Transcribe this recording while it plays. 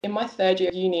in my third year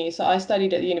of uni. So I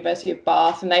studied at the University of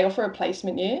Bath and they offer a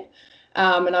placement year.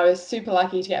 And I was super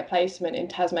lucky to get a placement in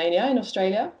Tasmania in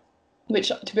Australia, which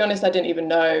to be honest, I didn't even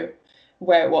know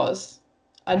where it was.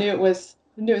 I knew it was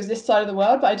this side of the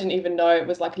world, but I didn't even know it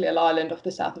was like a little island off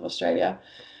the south of Australia.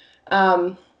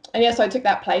 Um, and yeah, so I took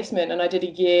that placement and I did a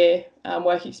year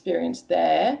work experience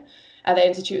there at the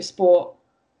Institute of Sport,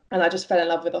 and I just fell in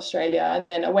love with Australia.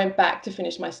 And then I went back to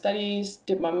finish my studies,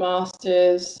 did my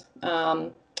masters,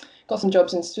 got some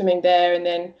jobs in swimming there, and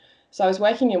then so I was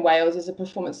working in Wales as a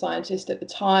performance scientist at the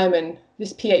time, and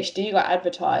this PhD got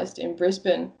advertised in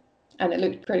Brisbane, and it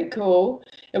looked pretty cool.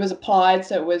 It was applied,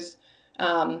 so it was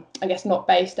I guess not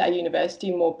based at a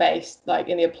university, more based like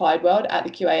in the applied world at the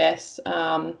QAS,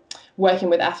 working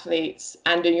with athletes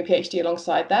and doing a PhD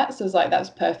alongside that. So it was like that was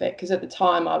perfect because at the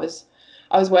time I was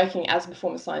working as a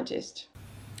performance scientist.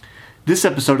 This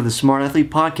episode of the Smart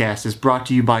Athlete Podcast is brought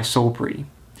to you by Solpre.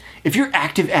 If you're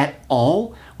active at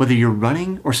all, whether you're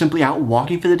running or simply out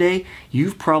walking for the day,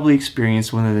 you've probably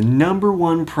experienced one of the number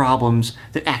one problems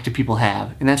that active people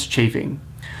have, and that's chafing.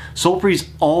 Solpre's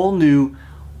all new,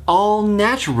 all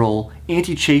natural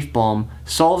anti-chafe balm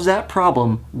solves that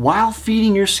problem while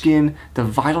feeding your skin the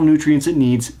vital nutrients it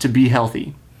needs to be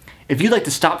healthy. If you'd like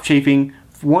to stop chafing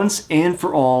once and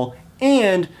for all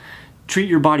and treat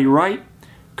your body right,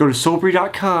 go to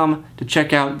Solpre.com to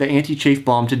check out the anti-chafe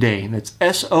balm today. That's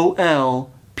SOLPRI.com.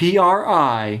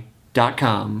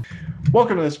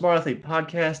 Welcome to the Smart Athlete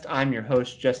Podcast. I'm your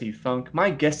host, Jesse Funk.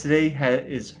 My guest today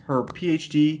is her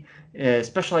PhD,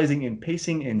 specializing in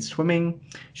pacing and swimming.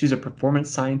 She's a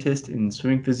performance scientist in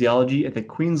swimming physiology at the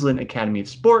Queensland Academy of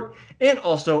Sport and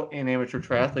also an amateur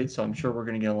triathlete, so I'm sure we're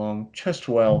going to get along just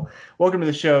well. Welcome to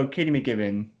the show, Katie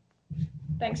McGibbon.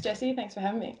 Thanks, Jesse. Thanks for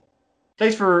having me.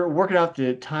 Thanks for working out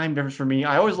the time difference for me.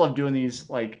 I always love doing these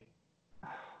like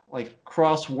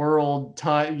cross world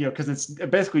time, because it's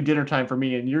basically dinner time for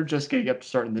me, and you're just getting up to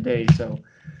starting the day. So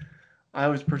I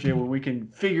always appreciate when we can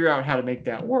figure out how to make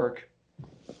that work.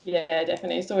 Yeah,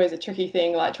 definitely. It's always a tricky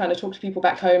thing, like trying to talk to people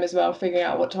back home as well, figuring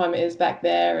out what time it is back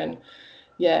there, and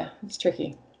yeah, it's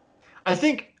tricky. I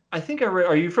think I read.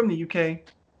 Are you from the UK?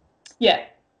 Yeah.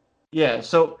 Yeah.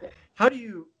 So how do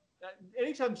you?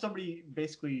 Anytime somebody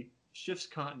basically shifts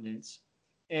continents,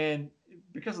 and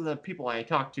because of the people I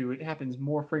talk to, it happens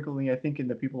more frequently, I think, in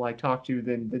the people I talk to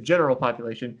than the general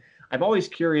population. I'm always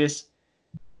curious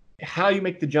how you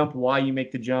make the jump, why you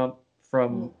make the jump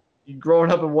from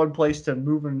growing up in one place to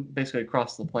moving basically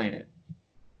across the planet.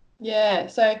 Yeah.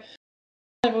 So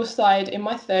I will side in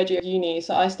my third year of uni.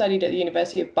 So I studied at the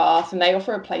University of Bath and they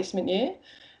offer a placement year.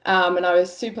 And I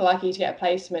was super lucky to get a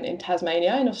placement in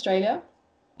Tasmania in Australia,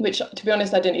 which to be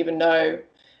honest, I didn't even know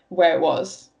where it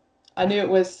was. I knew it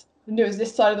was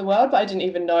this side of the world, but I didn't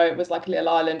even know it was like a little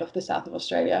island off the south of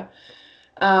Australia.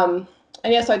 Um,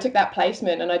 and yeah, so I took that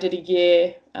placement and I did a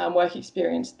year work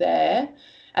experience there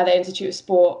at the Institute of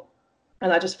Sport,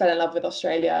 and I just fell in love with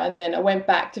Australia. And then I went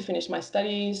back to finish my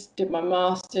studies, did my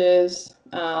masters,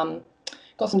 got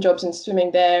some jobs in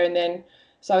swimming there, and then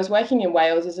so I was working in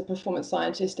Wales as a performance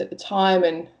scientist at the time,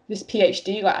 and this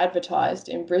PhD got advertised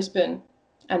in Brisbane,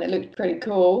 and it looked pretty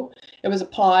cool. It was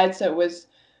applied, so it was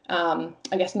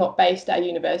I guess not based at a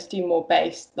university, more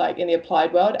based like in the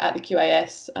applied world at the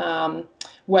QAS,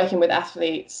 working with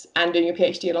athletes and doing a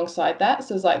PhD alongside that.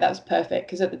 So it was like that was perfect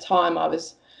because at the time I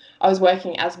was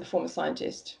working as a performance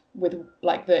scientist with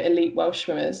like the elite Welsh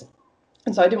swimmers,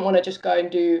 and so I didn't want to just go and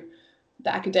do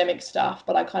the academic stuff,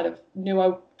 but I kind of knew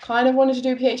I kind of wanted to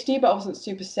do a PhD, but I wasn't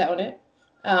super set on it.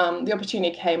 The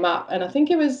opportunity came up, and I think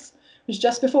it was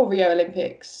just before Rio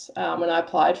Olympics when I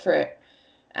applied for it.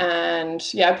 And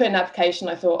yeah, I put in an application.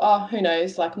 I thought, oh, who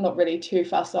knows? Like, I'm not really too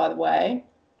fussed either way.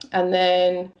 And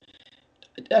then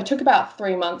it took about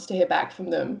 3 months to hear back from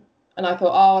them. And I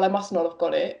thought, oh, well, I must not have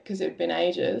got it because it'd been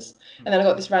ages. And then I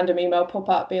got this random email pop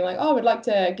up being like, oh, I would like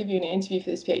to give you an interview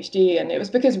for this PhD. And it was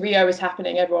because Rio was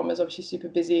happening. Everyone was obviously super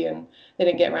busy and they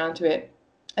didn't get around to it.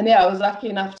 And yeah, I was lucky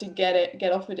enough to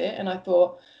get offered it. And I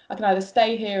thought I can either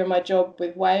stay here in my job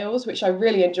with Wales, which I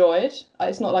really enjoyed.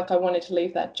 It's not like I wanted to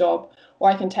leave that job, or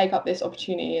I can take up this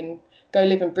opportunity and go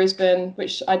live in Brisbane,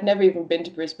 which I'd never even been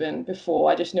to Brisbane before.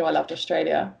 I just knew I loved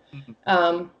Australia.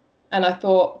 Um, and I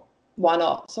thought, why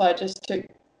not? So I just took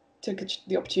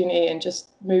the opportunity and just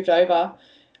moved over.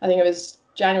 I think it was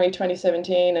January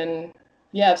 2017, and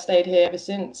yeah, I've stayed here ever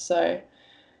since. So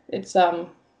it's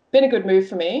been a good move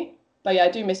for me. But yeah,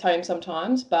 I do miss home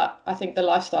sometimes, but I think the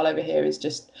lifestyle over here is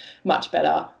just much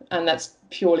better, and that's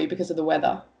purely because of the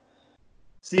weather.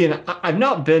 See, and I've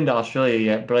not been to Australia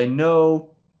yet, but I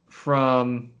know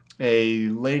from a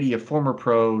lady, a former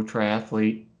pro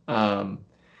triathlete,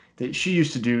 that she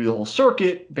used to do the whole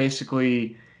circuit.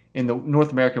 Basically, in the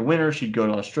North American winter, she'd go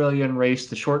to Australia and race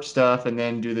the short stuff, and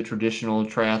then do the traditional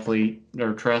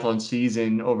triathlon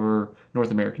season over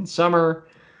North American summer.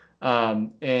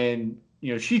 And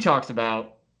she talks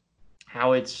about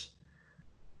how it's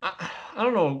I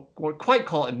don't know what quite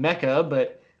call it Mecca,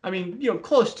 but I mean,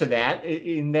 close to that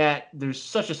in that there's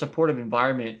such a supportive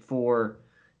environment for,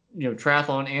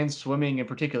 triathlon and swimming in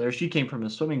particular. She came from a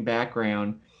swimming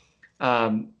background.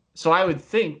 So I would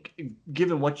think,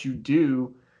 given what you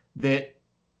do, that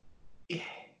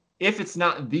if it's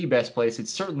not the best place,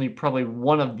 it's certainly probably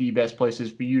one of the best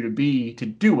places for you to be to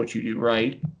do what you do,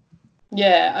 right?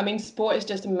 Yeah, I mean, sport is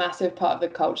just a massive part of the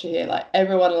culture here. Like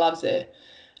everyone loves it.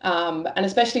 And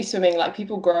especially swimming, like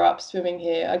people grow up swimming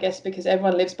here, I guess because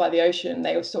everyone lives by the ocean.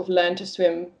 They sort of learn to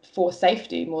swim for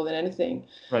safety more than anything.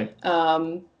 Right.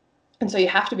 And so you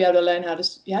have to be able to learn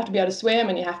you have to be able to swim,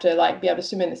 and you have to like be able to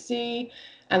swim in the sea.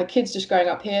 And the kids just growing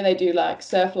up here, they do like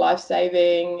surf life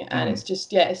saving, and Mm-hmm. it's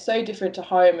just, yeah, it's so different to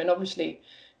home. And obviously,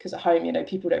 because at home,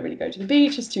 people don't really go to the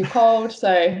beach, it's too cold.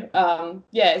 So,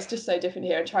 yeah, it's just so different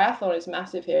here. And triathlon is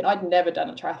massive here. And I'd never done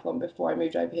a triathlon before I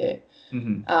moved over here.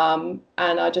 Mm-hmm.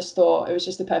 And I just thought it was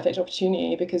just the perfect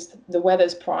opportunity because the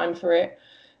weather's prime for it.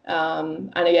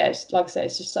 And yeah, like I said,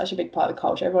 it's just such a big part of the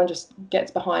culture. Everyone just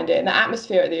gets behind it, and the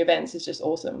atmosphere at the events is just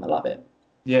awesome. I love it.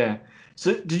 Yeah.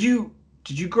 So did you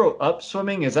grow up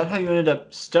swimming? Is that how you ended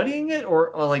up studying it,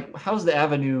 or like how's the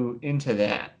avenue into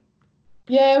that?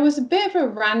 Yeah, it was a bit of a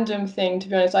random thing, to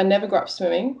be honest. I never grew up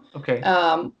swimming. Okay.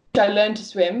 I learned to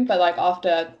swim, but like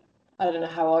after, I don't know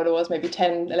how old I was, maybe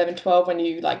 10, 11, 12, when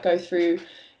you like go through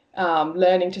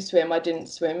learning to swim, I didn't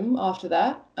swim after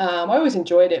that. I always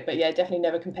enjoyed it, but yeah, definitely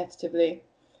never competitively.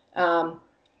 Um,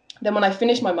 then when I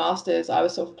finished my master's, I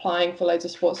was sort of applying for loads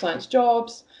of sports science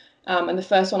jobs. And the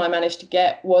first one I managed to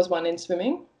get was one in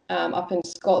swimming up in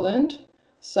Scotland.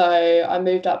 So I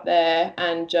moved up there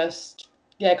and just,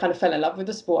 yeah, kind of fell in love with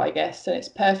the sport, I guess. And it's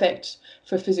perfect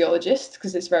for physiologists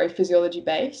because it's very physiology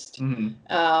based.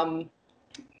 Mm-hmm. Um,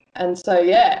 and so,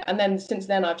 yeah, and then since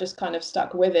then I've just kind of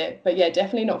stuck with it. But yeah,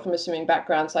 definitely not from a swimming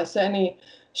background. So I certainly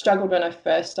struggled when I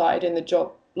first started in the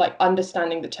job, like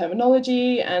understanding the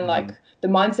terminology and Mm-hmm. like the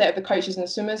mindset of the coaches and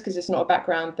the swimmers, because it's not a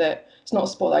background that it's not a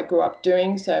sport that I grew up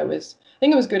doing. So I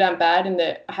think it was good and bad in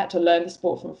that I had to learn the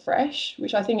sport from fresh,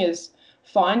 which I think is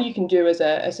fine. You can do as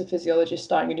a physiologist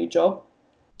starting a new job.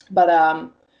 But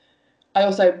I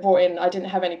also brought in, I didn't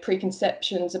have any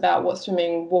preconceptions about what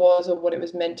swimming was or what it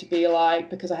was meant to be like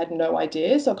because I had no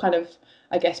idea. So I kind of,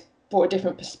 I guess, brought a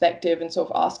different perspective and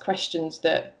sort of asked questions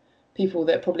that people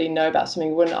that probably know about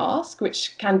swimming wouldn't ask,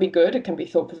 which can be good. It can be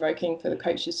thought provoking for the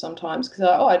coaches sometimes because,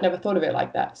 oh, I'd never thought of it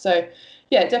like that. So,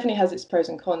 yeah, it definitely has its pros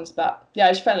and cons. But yeah,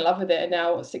 I just fell in love with it. And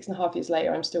now, 6.5 years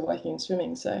later, I'm still working in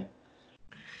swimming. So,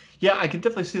 Yeah, I can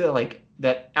definitely see that, like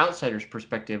that outsider's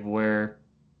perspective where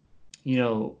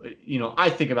I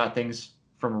think about things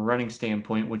from a running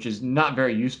standpoint, which is not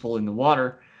very useful in the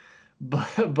water,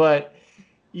 but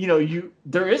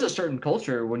there is a certain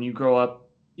culture when you grow up.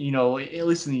 At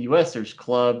least in the U.S., there's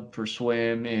club for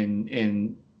swim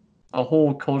and a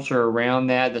whole culture around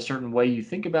that. The certain way you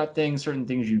think about things, certain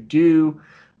things you do,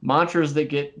 mantras that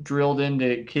get drilled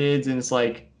into kids, and it's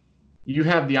like you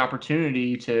have the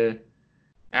opportunity to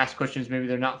ask questions maybe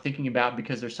they're not thinking about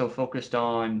because they're so focused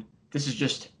on this is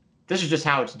just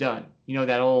how it's done.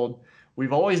 That old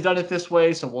we've always done it this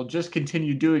way, so we'll just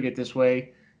continue doing it this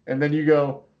way. And then you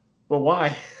go, well,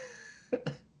 why?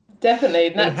 definitely.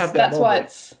 And And that's have that that's why moment.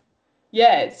 it's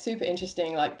yeah, it's super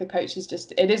interesting. Like the coach is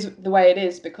just it is the way it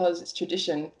is because it's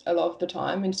tradition a lot of the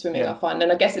time in swimming, Yeah. I find.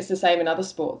 And I guess it's the same in other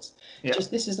sports. It's Yeah.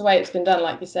 just this is the way it's been done,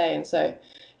 like you say. And so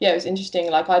yeah, it was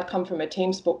interesting. Like I'd come from a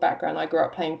team sport background. I grew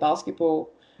up playing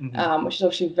basketball, Hmm. which is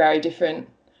obviously very different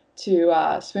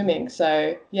to swimming.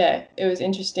 So yeah, it was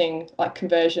interesting, like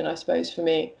conversion, I suppose, for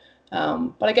me.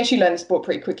 But I guess you learn the sport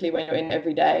pretty quickly when you're in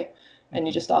every day and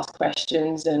you Hmm. just ask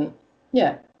questions and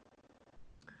yeah.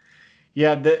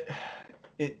 Yeah,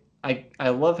 I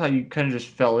love how you kind of just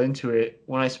fell into it.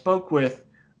 When I spoke with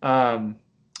um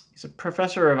he's a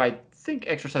professor of, I think,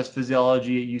 exercise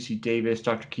physiology at UC Davis,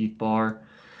 Dr. Keith Barr.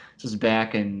 This is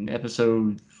back in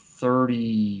episode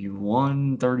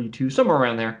 31, 32, somewhere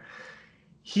around there.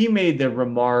 He made the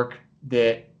remark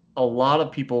that a lot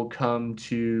of people come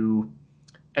to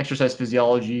exercise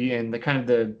physiology and the kind of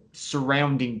the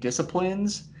surrounding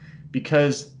disciplines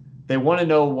because they want to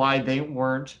know why they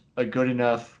weren't a good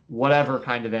enough whatever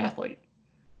kind of athlete.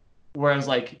 Whereas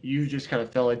like you just kind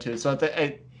of fell into it. So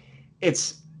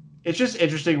it's it's just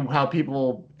interesting how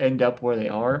people end up where they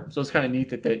are. So it's kind of neat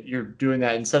that you're doing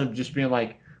that instead of just being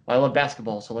like, well, I love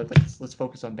basketball, so let's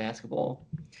focus on basketball.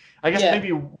 I guess Yeah. maybe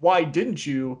why didn't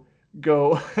you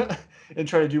go and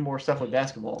try to do more stuff with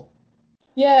basketball?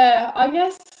 Yeah, I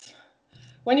guess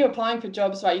when you're applying for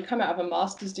jobs, right, you come out of a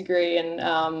master's degree and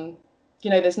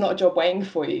there's not a job waiting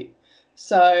for you.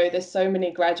 So there's so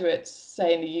many graduates,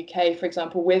 say in the UK, for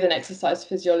example, with an exercise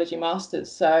physiology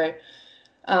master's. So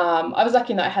I was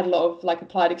lucky that I had a lot of like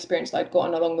applied experience that I'd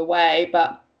gotten along the way,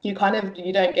 but you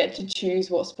don't get to choose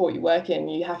what sport you work in.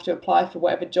 You have to apply for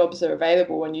whatever jobs are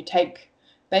available, and you take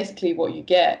basically what you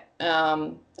get.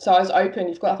 So I was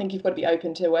open. I think you've got to be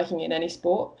open to working in any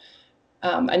sport.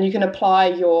 And you can apply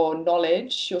your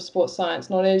knowledge, your sports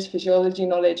science knowledge, physiology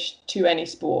knowledge to any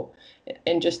sport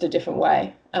in just a different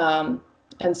way.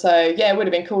 And so, yeah, it would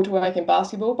have been cool to work in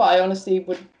basketball, but I honestly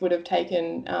would have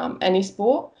taken any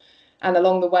sport. And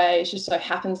along the way, it just so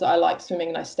happens that I like swimming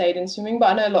and I stayed in swimming. But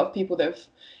I know a lot of people that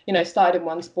have, started in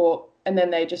one sport and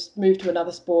then they just move to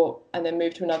another sport and then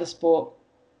move to another sport.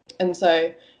 And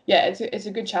so, yeah, it's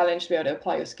a good challenge to be able to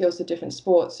apply your skills to different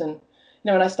sports. And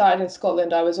when I started in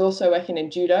Scotland, I was also working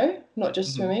in judo, not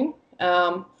just Hmm. swimming.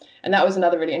 And that was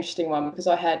another really interesting one because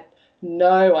I had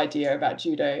no idea about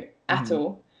judo at Hmm.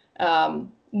 all.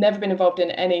 Never been involved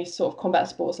in any sort of combat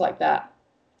sports like that.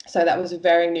 So that was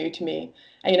very new to me.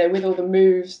 And, with all the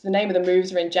moves, the name of the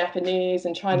moves are in Japanese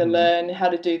and trying to Hmm. learn how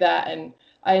to do that. And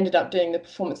I ended up doing the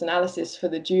performance analysis for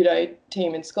the judo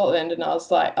team in Scotland. And I was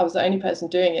the only person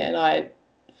doing it. And I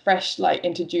fresh like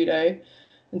into judo.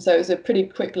 And so it was a pretty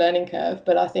quick learning curve,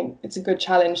 but I think it's a good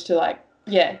challenge to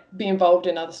be involved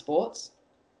in other sports.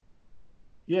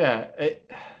 Yeah.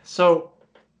 So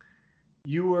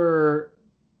you were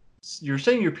you're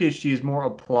saying your PhD is more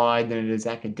applied than it is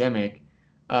academic.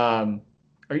 Um,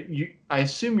 I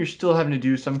assume you're still having to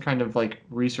do some kind of like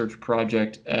research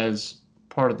project as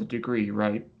part of the degree,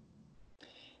 right?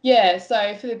 Yeah,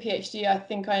 so for the PhD, I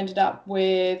think I ended up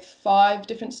with 5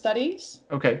 different studies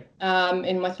Okay.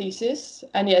 in my thesis.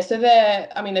 And yeah, so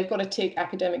they've got to tick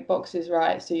academic boxes,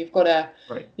 right? So you've got to,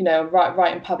 Right.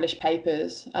 write and publish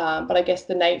papers. But I guess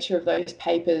the nature of those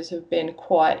papers have been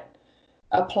quite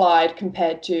applied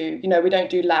compared to, we don't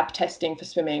do lab testing for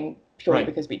swimming purely Right.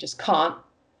 because we just can't.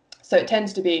 So it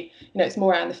tends to be, it's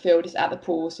more around the field, it's at the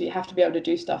pool. So you have to be able to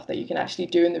do stuff that you can actually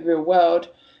do in the real world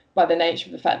by the nature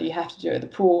of the fact that you have to do it at the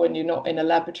pool and you're not in a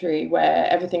laboratory where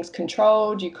everything's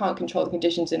controlled. You can't control the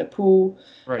conditions in a pool,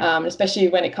 Right. especially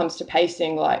when it comes to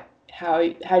pacing. Like how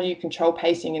do you control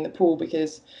pacing in the pool?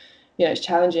 Because it's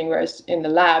challenging. Whereas in the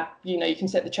lab, you can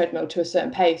set the treadmill to a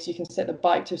certain pace, you can set the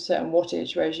bike to a certain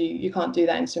wattage, whereas you can't do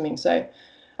that in swimming. So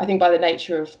I think by the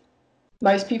nature of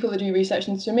most people that do research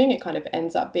in swimming, it kind of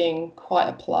ends up being quite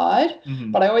applied.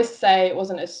 Hmm. But I always say it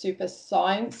wasn't a super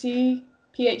sciencey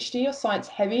PhD or science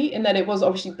heavy in that it was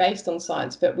obviously based on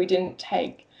science, but we didn't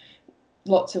take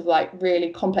lots of like really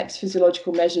complex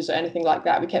physiological measures or anything like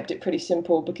that. We kept it pretty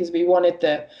simple because we wanted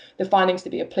the findings to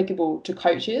be applicable to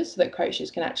coaches so that coaches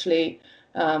can actually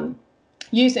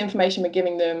use the information we're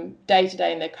giving them day to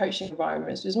day in their coaching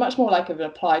environments. It was much more like of an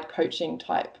applied coaching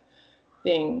type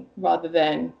thing rather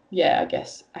than, I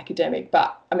guess academic.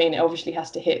 But I mean, it obviously has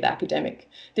to hit the academic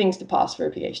things to pass for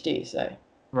a PhD. So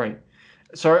Right.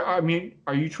 So, I mean,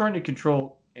 are you trying to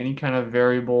control any kind of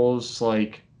variables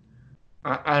like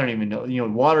I don't even know,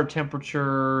 water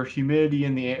temperature, humidity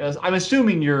in the air? I'm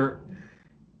assuming you're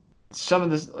some of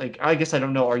this, like, I guess I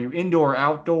don't know. Are you indoor,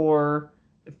 outdoor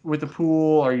with the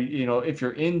pool? Are you, if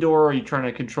you're indoor, are you trying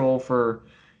to control for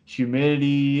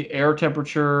humidity, air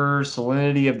temperature,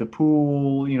 salinity of the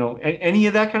pool, any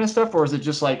of that kind of stuff? Or is it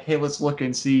just like, hey, let's look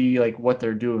and see like what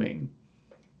they're doing?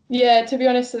 yeah, to be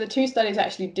honest, so the 2 studies I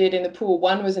actually did in the pool.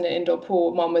 One was in an indoor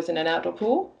pool, one was in an outdoor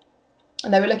pool.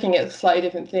 And they were looking at slightly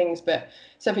different things. But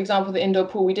so, for example, the indoor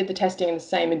pool, we did the testing in the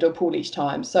same indoor pool each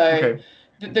time. So Okay.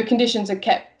 the conditions are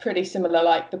kept pretty similar,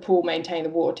 like the pool maintained the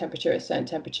water temperature at a certain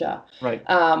temperature. Right.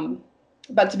 Um,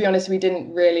 but to be honest, we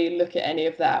didn't really look at any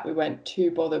of that. We weren't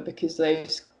too bothered because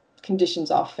those conditions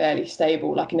are fairly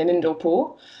stable, like in an indoor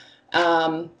pool.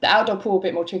 The outdoor pool, a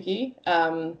bit more tricky.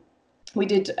 We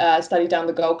did study down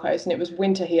the Gold Coast and it was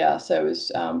winter here, so it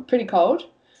was pretty cold.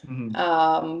 Hmm.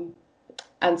 Um,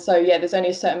 and so yeah, there's only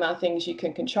a certain amount of things you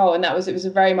can control, and it was a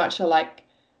very much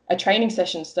a training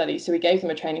session study. So we gave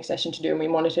them a training session to do, and we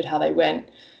monitored how they went.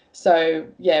 So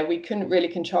yeah, we couldn't really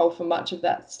control for much of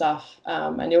that stuff,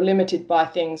 and you're limited by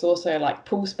things also like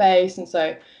pool space. And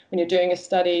so when you're doing a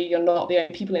study, you're not the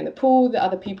only people in the pool. The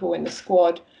other people in the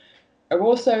squad are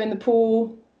also in the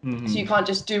pool, so you Hmm. can't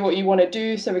just do what you want to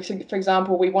do. So for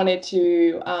example, we wanted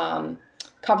to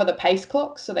cover the pace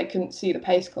clocks so they couldn't see the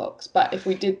pace clocks. But if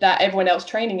we did that, everyone else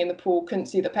training in the pool couldn't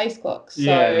see the pace clocks.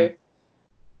 Yeah. So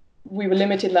we were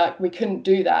limited, like we couldn't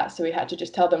do that. So we had to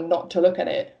just tell them not to look at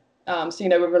it. So,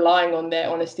 we're relying on their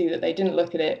honesty that they didn't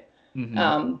look at it.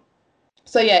 Mm-hmm.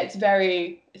 So yeah,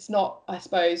 it's not, I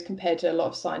suppose, compared to a lot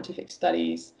of scientific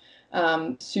studies,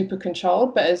 super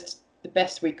controlled, but as the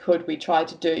best we could, we tried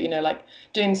to do, like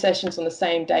doing sessions on the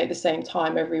same day at the same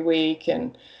time every week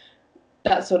and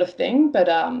that sort of thing. But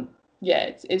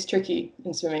yeah, it's tricky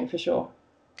in swimming for sure.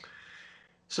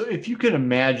 So if you could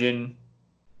imagine,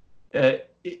 uh,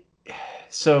 it,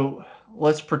 so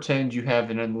let's pretend you have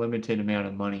an unlimited amount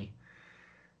of money.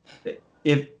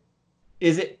 If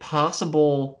is it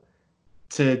possible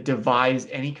to devise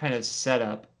any kind of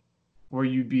setup where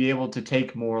you'd be able to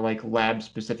take more like lab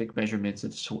specific measurements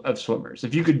of swimmers?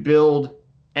 If you could build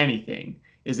anything,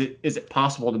 is it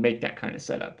possible to make that kind of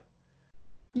setup?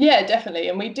 Yeah, definitely.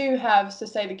 And we do have, so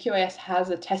say the QAS has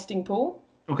a testing pool,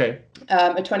 Okay.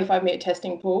 a 25-meter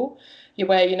testing pool,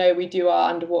 where we do our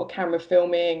underwater camera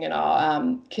filming and our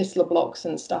Kistler blocks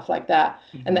and stuff like that.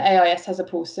 And the Hmm. AIS has a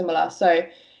pool similar. So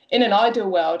in an ideal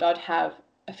world, I'd have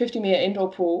a 50-meter indoor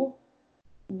pool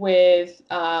with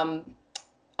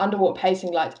underwater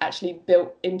pacing lights actually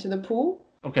built into the pool,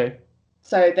 Okay.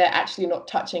 so they're actually not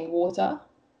touching water.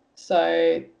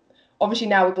 So obviously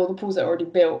now with all the pools that are already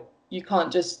built, you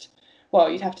can't just, well,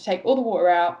 you'd have to take all the water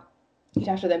out. You'd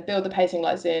have to then build the pacing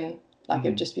lights in. Like, it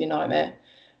would Hmm. just be a nightmare.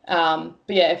 But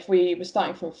yeah, if we were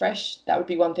starting from fresh, that would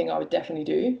be one thing I would definitely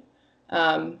do,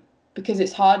 um, because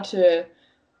it's hard to,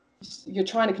 you're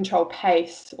trying to control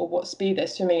pace or what speed they're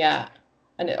swimming at.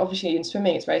 And obviously in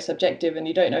swimming, it's very subjective, and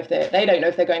you don't know if they don't know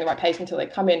if they're going the right pace until they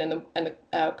come in, and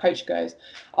the coach goes,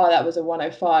 "Oh, that was a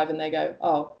 105," and they go,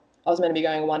 "Oh, I was meant to be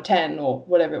going a 110," or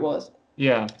whatever it was.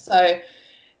 Yeah. So,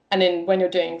 and then when you're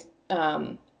doing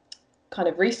kind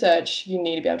of research, you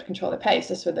need to be able to control the pace.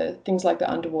 That's where the things like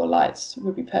the underwater lights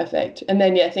would be perfect. And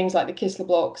then yeah, things like the Kistler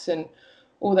blocks and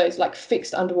all those like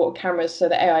fixed underwater cameras. So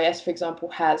the AIS, for example,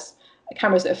 has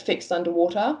cameras that are fixed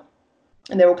underwater,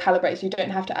 and they're all calibrated. So you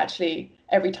don't have to actually,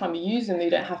 every time you use them, you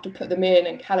don't have to put them in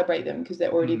and calibrate them because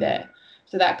they're already Mm. there.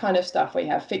 So that kind of stuff where you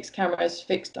have fixed cameras,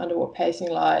 fixed underwater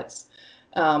pacing lights,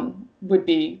 would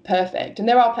be perfect. And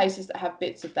there are places that have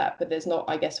bits of that, but there's not,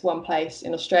 I guess, one place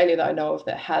in Australia that I know of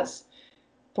that has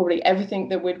probably everything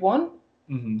that we'd want.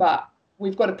 Hmm. But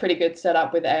we've got a pretty good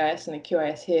setup with AIS and the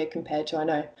QAS here compared to, I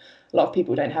know a lot of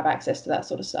people don't have access to that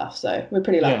sort of stuff. So we're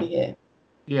pretty Yeah. lucky here.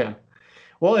 Yeah.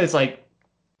 Well, it's like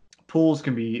pools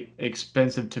can be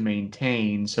expensive to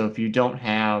maintain. So if you don't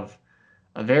have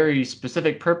a very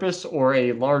specific purpose or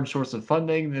a large source of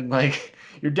funding, then like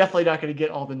you're definitely not going to get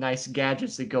all the nice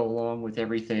gadgets that go along with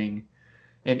everything.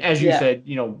 And as you Yeah. said,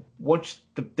 once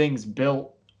the thing's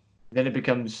built, then it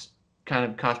becomes kind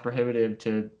of cost prohibitive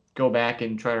to go back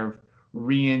and try to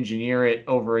re-engineer it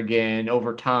over again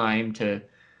over time to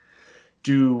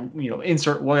do,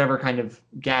 insert whatever kind of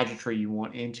gadgetry you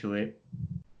want into it.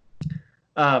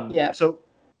 Yeah. So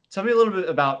tell me a little bit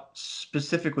about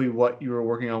specifically what you were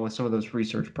working on with some of those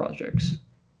research projects.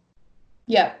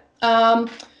 Yeah.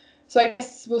 So I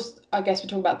guess we'll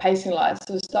talk about pacing lights.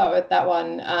 So we'll start with that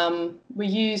one.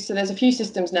 So there's a few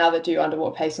systems now that do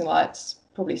underwater pacing lights.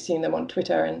 Probably seen them on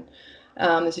Twitter, and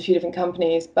there's a few different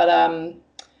companies. But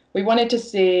we wanted to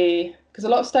see, because a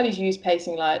lot of studies use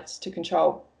pacing lights to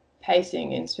control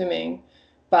pacing in swimming,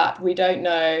 but we don't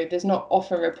know. There's not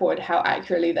often reported how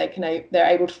accurately they're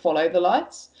able to follow the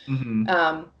lights. Hmm.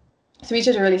 Um, so we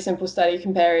did a really simple study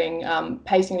comparing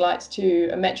pacing lights to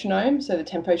a metronome, so the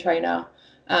tempo trainer,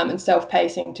 and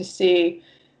self-pacing to see.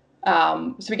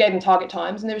 So we gave them target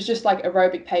times, and there was just like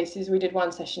aerobic paces. We did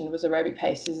one session was aerobic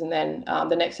paces, and then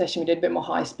the next session we did a bit more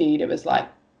high speed. It was like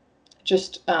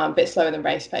just a bit slower than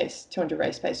race pace, 200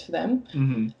 race pace for them,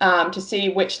 Hmm. to see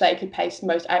which they could pace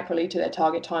most accurately to their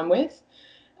target time with.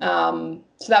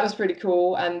 So that was pretty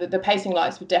cool, and the pacing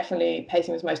lights were definitely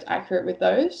pacing was most accurate with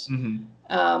those.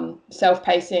 Hmm.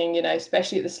 Self-pacing,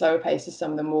 especially at the slower paces,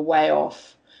 some of them were way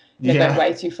off. Going Yeah.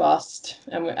 way too fast,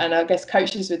 and I guess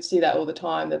coaches would see that all the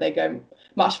time that they go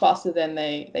much faster than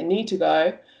they need to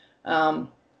go,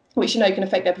 um, which can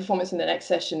affect their performance in the next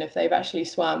session if they've actually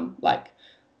swum like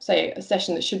say a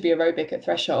session that should be aerobic at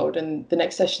threshold, and the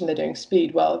next session they're doing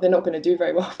speed. Well, they're not going to do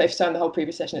very well if they've swum the whole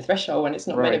previous session at threshold when it's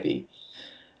not meant to Right. be.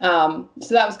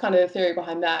 So that was kind of the theory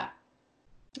behind that.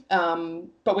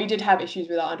 But we did have issues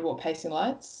with our underwater pacing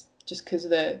lights just because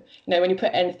of when you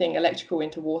put anything electrical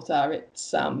into water,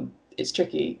 it's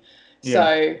tricky. Yeah.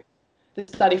 So the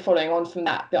study following on from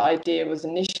that, the idea was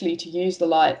initially to use the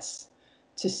lights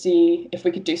to see if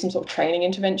we could do some sort of training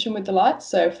intervention with the lights.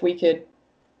 So if we could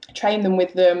train them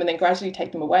with them and then gradually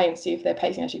take them away and see if their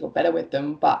pacing actually got better with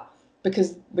them. But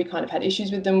because we kind of had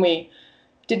issues with them, we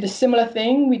did the similar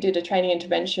thing. We did a training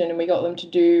intervention and we got them to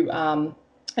do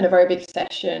in a very big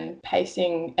session,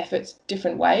 pacing efforts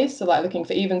different ways. So like looking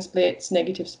for even splits,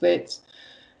 negative splits,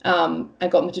 and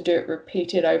got them to do it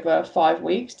repeated over 5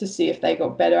 weeks to see if they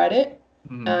got better at it.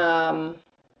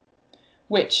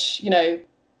 Which, you know,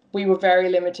 we were very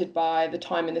limited by the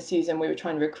time in the season we were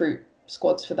trying to recruit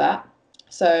squads for that.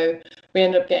 So we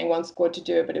ended up getting one squad to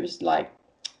do it, but it was like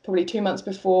probably 2 months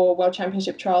before World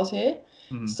Championship trials here.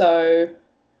 So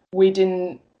we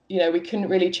didn't, you know, we couldn't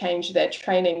really change their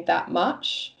training that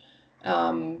much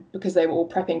because they were all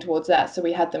prepping towards that. So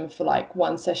we had them for like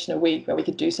one session a week where we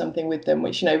could do something with them,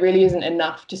 which, you know, really isn't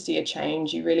enough to see a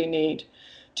change. You really need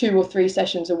 2 or 3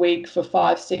 sessions a week for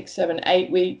 5, 6, 7, 8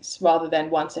 weeks rather than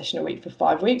one session a week for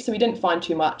 5 weeks. So we didn't find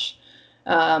too much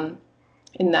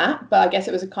in that, but I guess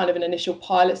it was a kind of an initial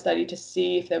pilot study to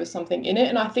see if there was something in it,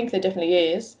 and I think there definitely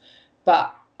is,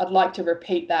 but I'd like to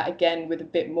repeat that again with a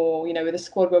bit more, you know, with a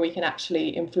squad where we can actually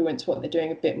influence what they're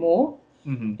doing a bit more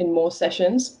in more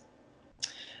sessions.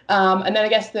 And then I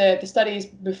guess the studies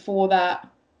before that,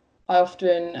 I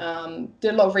often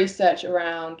did a lot of research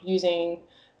around using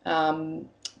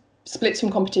splits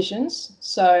from competitions,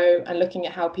 so, and looking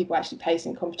at how people actually pace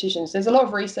in competitions. There's a lot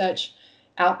of research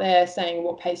out there saying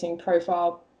what pacing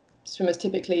profile swimmers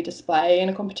typically display in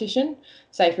a competition.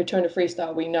 Say for 200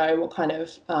 freestyle, we know what kind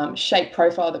of shape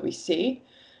profile that we see,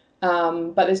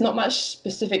 but there's not much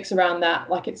specifics around that.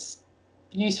 Like, it's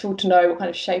useful to know what kind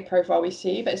of shape profile we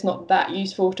see, but it's not that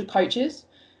useful to coaches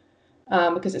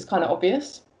because it's kind of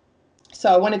obvious.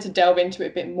 So I wanted to delve into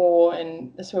it a bit more,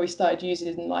 and that's where we started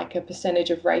using like a percentage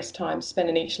of race time spent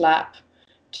in each lap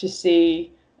to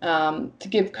see, to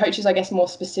give coaches, I guess, more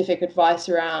specific advice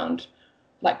around,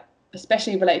 like,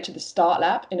 especially related to the start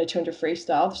lap in a 200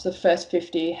 freestyle. So the first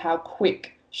 50, how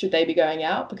quick should they be going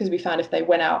out? Because we found if they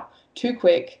went out too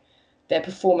quick, their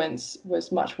performance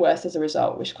was much worse as a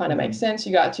result, which kind of makes sense.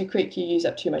 You go out too quick, you use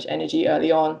up too much energy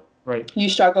early on. Right. You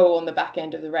struggle on the back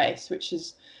end of the race, which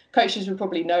is, coaches would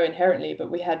probably know inherently,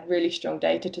 but we had really strong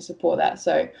data to support that.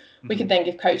 So we could then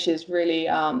give coaches really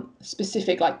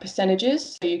specific like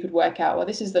percentages. So you could work out, well,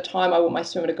 this is the time I want my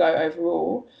swimmer to go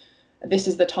overall. This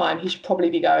is the time he should probably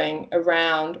be going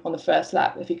around on the first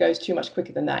lap. If he goes too much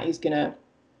quicker than that, he's going to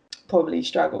probably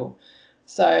struggle.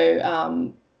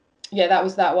 So yeah, that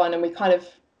was that one. And we kind of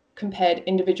compared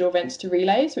individual events to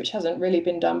relays, which hasn't really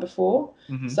been done before.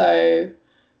 So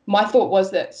my thought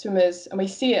was that swimmers, and we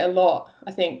see it a lot,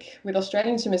 I think, with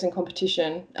Australian swimmers in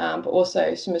competition, but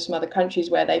also swimmers from other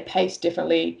countries where they pace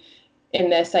differently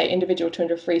in their, say, individual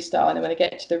 200 freestyle. And then when they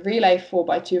get to the relay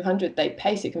 4x200, they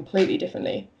pace it completely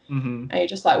differently. And you're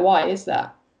just like, why is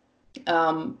that?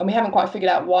 And we haven't quite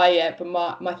figured out why yet,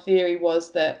 but my theory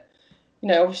was that, you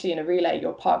know, obviously in a relay,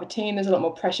 you're part of a team. There's a lot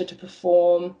more pressure to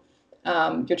perform.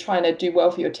 You're trying to do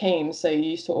well for your team. So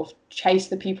you sort of chase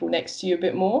the people next to you a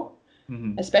bit more.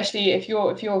 Especially if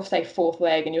you're say fourth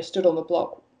leg and you're stood on the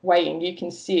block waiting, you can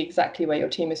see exactly where your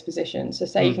team is positioned. So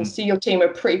say you can see your team are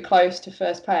pretty close to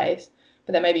first place,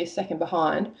 but they're maybe a second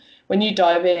behind. When you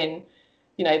dive in,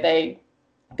 you know, they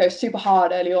go super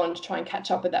hard early on to try and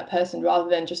catch up with that person rather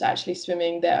than just actually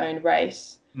swimming their own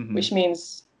race, which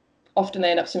means often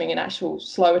they end up swimming an actual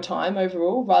slower time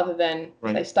overall rather than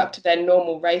if they stuck to their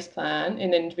normal race plan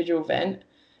in an individual event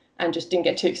and just didn't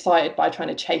get too excited by trying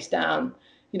to chase down,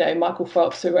 you know, Michael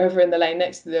Phelps or whoever in the lane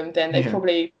next to them, then they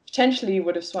probably potentially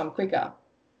would have swum quicker.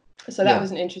 So that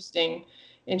was an interesting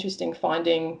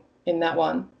finding in that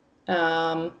one.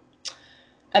 And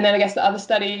then I guess the other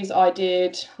studies I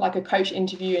did, like a coach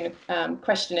interview and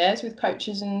questionnaires with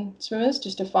coaches and swimmers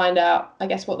just to find out, I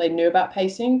guess, what they knew about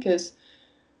pacing, because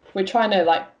we're trying to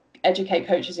like educate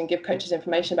coaches and give coaches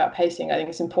information about pacing. I think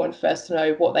it's important first to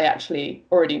know what they actually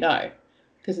already know,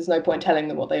 because there's no point telling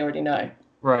them what they already know.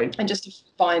 Right. And just to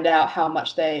find out how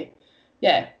much they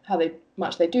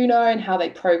do know and how they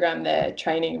program their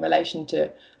training in relation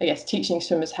to, I guess, teaching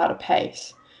swimmers how to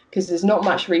pace. Because there's not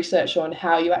much research on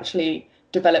how you actually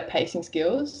develop pacing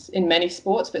skills in many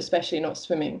sports, but especially not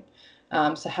swimming.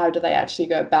 So how do they actually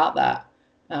go about that?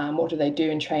 What do they do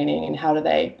in training, and how do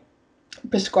they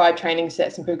prescribe training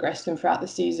sets and progress them throughout the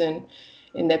season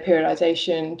in their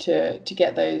periodization to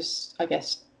get those, I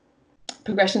guess,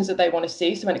 progressions that they want to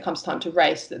see, so when it comes time to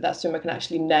race, that swimmer can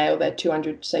actually nail their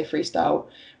 200, say, freestyle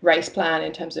race plan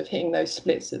in terms of hitting those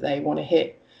splits that they want to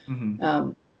hit.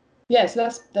 Yeah, so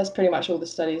that's pretty much all the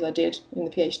studies I did in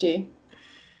the PhD.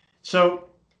 So,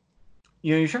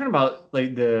 you know, you're talking about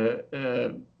like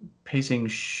the pacing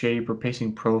shape or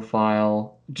pacing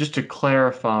profile. Just to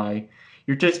clarify,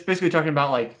 you're just basically talking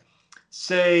about, like,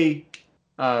 say,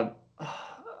 uh,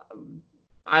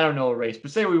 I don't know a race, but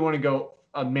say we want to go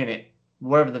a minute,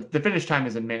 whatever the finish time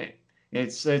is a minute.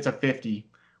 It's a 50.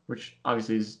 which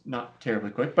obviously is not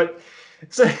terribly quick. But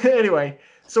so anyway,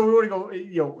 so we want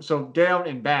to go, so down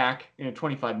and back in a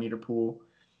 25-meter pool.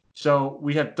 So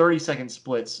we have 30-second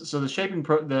splits. So the shaping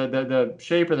the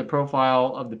shape or the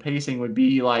profile of the pacing would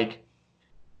be like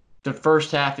the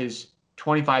first half is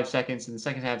 25 seconds and the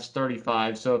second half is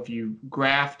 35. So if you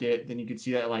graphed it, then you could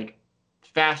see that like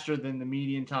faster than the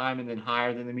median time and then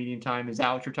higher than the median time. Is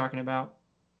that what you're talking about?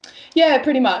 Yeah,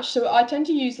 pretty much. So I tend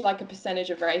to use like a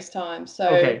percentage of race time. So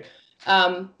Okay.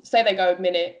 Say they go a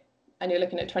minute and you're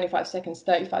looking at 25 seconds,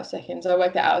 35 seconds. I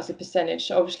work that out as a percentage.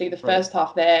 So obviously the first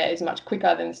half there is much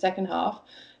quicker than the second half.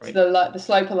 Right. So the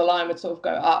slope of the line would sort of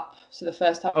go up. So the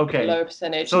first half would be a lower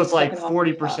percentage. So it's like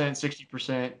 40%,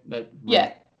 60%.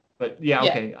 Yeah. But yeah,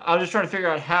 okay. I was just trying to figure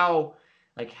out how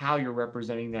you're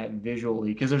representing that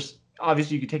visually, because there's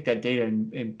obviously you could take that data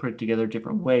and put it together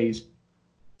different ways.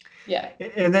 Yeah.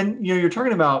 And then you're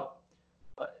talking about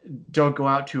don't go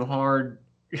out too hard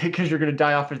because you're going to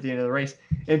die off at the end of the race.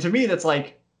 And to me, that's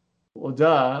like, well,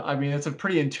 duh. I mean, it's a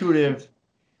pretty intuitive.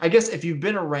 I guess if you've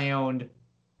been around,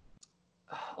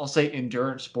 I'll say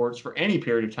endurance sports for any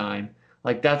period of time,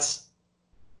 like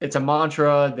it's a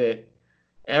mantra that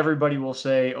everybody will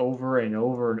say over and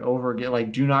over and over again,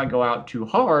 like do not go out too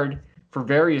hard for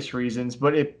various reasons,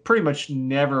 but it pretty much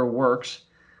never works.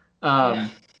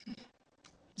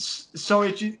 So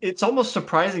it's almost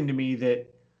surprising to me that,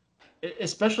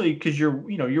 especially because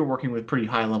you're working with pretty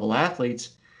high level athletes,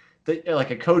 that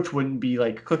like a coach wouldn't be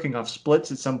like clicking off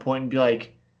splits at some point and be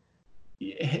like,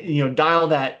 dial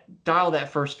that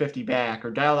first 50 back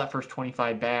or dial that first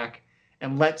 25 back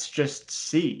and let's just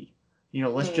see.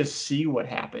 Let's just see what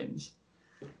happens.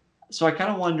 So I kind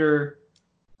of wonder,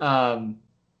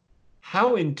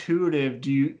 how intuitive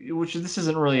do you, which this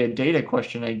isn't really a data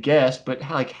question, I guess, but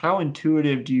how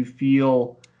intuitive do you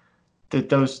feel that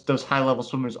those high level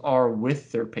swimmers are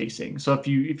with their pacing? So if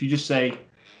you just say,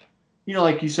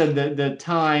 like you said, the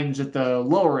times at the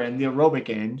lower end, the aerobic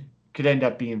end, could end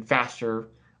up being faster,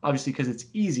 obviously because it's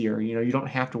easier. You don't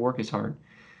have to work as hard.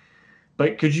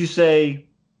 But could you say,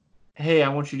 hey, I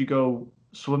want you to go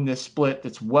swim this split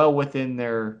that's well within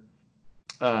their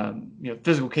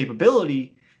physical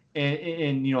capability,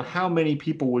 and how many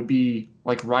people would be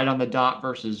like right on the dot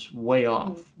versus way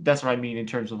off? That's what I mean in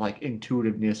terms of like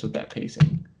intuitiveness with that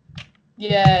pacing.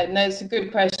 Yeah, no, it's a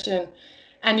good question.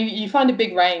 And you find a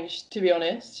big range, to be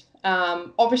honest.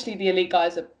 Obviously the elite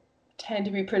guys tend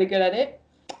to be pretty good at it,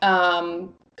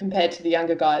 compared to the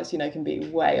younger guys, can be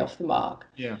way off the mark.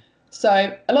 Yeah. So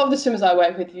a lot of the swimmers I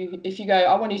work with, if you go,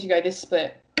 I want you to go this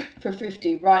split for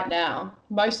 50 right now,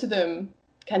 most of them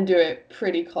can do it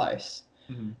pretty close.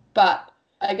 Mm-hmm. But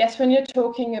I guess when you're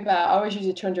talking about, I always use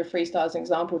a 200 freestyle as an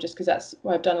example, just because that's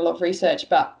where I've done a lot of research.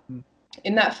 But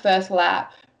in that first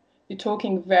lap, you're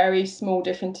talking very small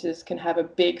differences can have a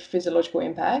big physiological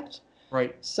impact.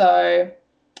 Right. So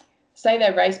say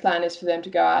their race plan is for them to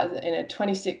go out in a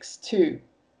 26.2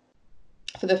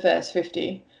 for the first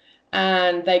 50.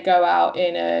 And they go out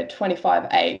in a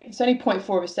 25.8. It's only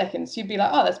 0.4 of a second. So you'd be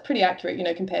like, oh, that's pretty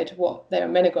accurate, compared to what they were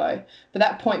meant to go. But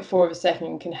that 0.4 of a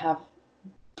second can have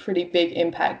pretty big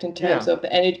impact in terms of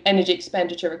the energy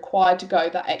expenditure required to go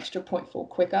that extra 0.4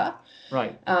 quicker.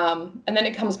 Right. And then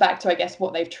it comes back to, I guess,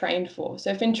 what they've trained for.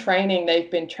 So if in training, they've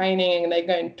been training and they're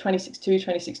going 26.2,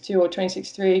 26.2 or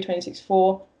 26.3,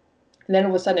 26.4, and then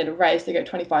all of a sudden in a race, they go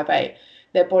 25.8,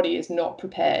 their body is not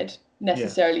prepared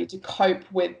necessarily to cope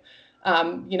with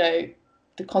the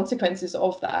consequences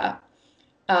of that.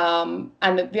 And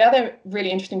the other really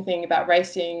interesting thing about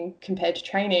racing compared to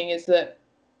training is that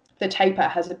the taper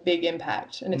has a big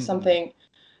impact, and it's something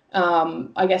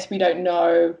I guess we don't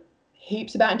know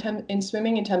heaps about in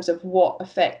swimming in terms of what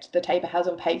effect the taper has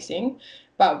on pacing,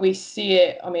 but we see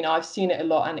it. I mean, I've seen it a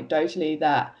lot anecdotally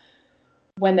that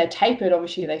when they're tapered,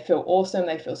 obviously they feel awesome,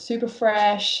 they feel super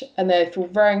fresh, and they feel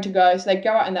raring to go. So they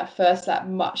go out in that first lap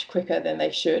much quicker than they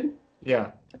should.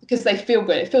 Yeah. Because they feel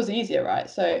good. It feels easier, right?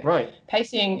 So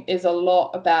pacing is a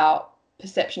lot about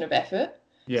perception of effort.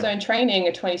 Yeah. So in training,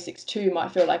 a 26.2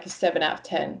 might feel like a 7 out of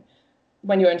 10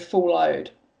 when you're in full load.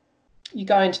 You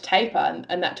go into taper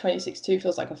and that 26.2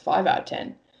 feels like a 5 out of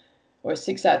 10 or a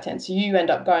 6 out of 10. So you end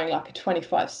up going like a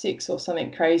 25.6 or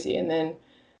something crazy, and then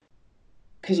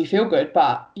because you feel good,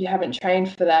 but you haven't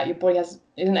trained for that, your body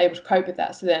isn't able to cope with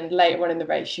that. So then later on in the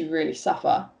race, you really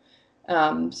suffer.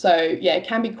 So yeah, it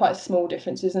can be quite small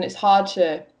differences, and it's hard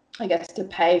to, I guess, to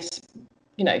pace,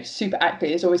 super accurately.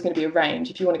 There's always going to be a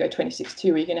range. If you want to go 26.2,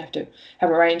 you're going to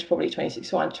have a range probably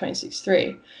 26.1 to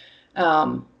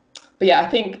 26.3. But yeah, I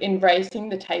think in racing,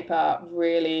 the taper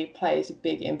really plays a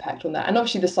big impact on that. And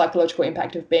obviously the psychological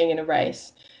impact of being in a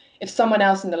race. If someone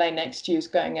else in the lane next to you is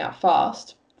going out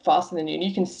fast, faster than you, and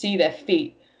you can see their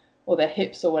feet or their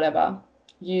hips or whatever,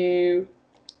 you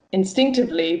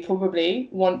instinctively probably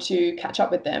want to catch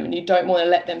up with them and you don't want to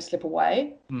let them slip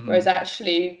away. Mm-hmm. Whereas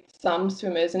actually some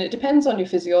swimmers, and it depends on your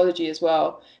physiology as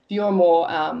well, if you're a more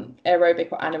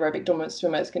aerobic or anaerobic dominant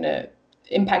swimmer, it's going to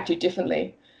impact you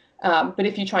differently. But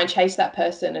if you try and chase that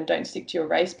person and don't stick to your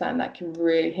race plan, that can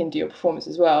really hinder your performance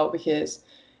as well, because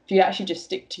if you actually just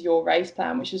stick to your race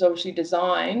plan, which is obviously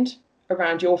designed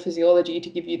around your physiology to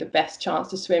give you the best chance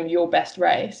to swim your best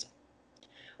race,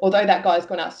 although that guy's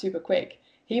gone out super quick,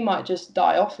 he might just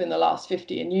die off in the last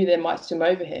 50 and you then might swim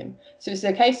over him. So it's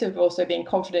a case of also being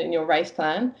confident in your race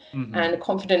plan and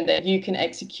confident that you can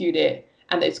execute it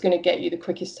and that it's going to get you the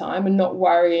quickest time, and not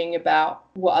worrying about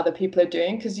what other people are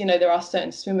doing. Because, you know, there are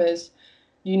certain swimmers,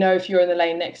 you know, if you're in the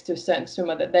lane next to a certain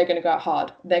swimmer, that they're going to go out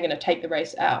hard, they're going to take the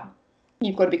race out.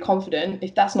 You've got to be confident,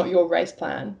 if that's not your race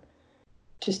plan,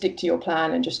 to stick to your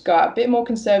plan and just go out a bit more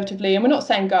conservatively. And we're not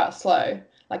saying go out slow,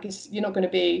 like you're not going to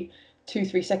be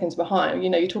 2-3 seconds behind, you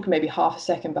know, you're talking maybe half a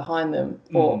second behind them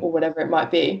or whatever it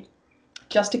might be,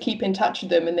 just to keep in touch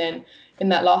with them. And then in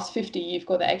that last 50, you've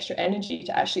got the extra energy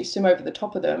to actually swim over the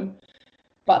top of them,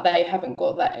 but they haven't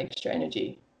got that extra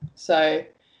energy. So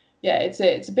yeah, it's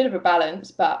a bit of a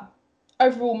balance, but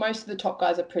overall, most of the top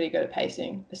guys are pretty good at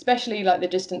pacing, especially like the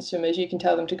distance swimmers. You can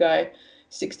tell them to go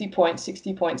 60 point,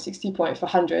 60 point, 60 point for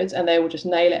hundreds, and they will just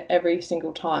nail it every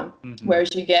single time.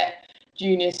 Whereas you get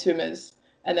junior swimmers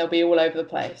and they'll be all over the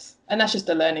place. And that's just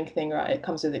a learning thing, right? It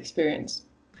comes with experience.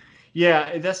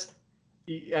 Yeah, that's,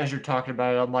 as you're talking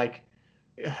about it, I'm like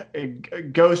a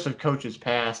ghost of coaches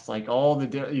past, like all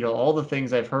the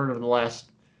things I've heard over the last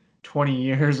 20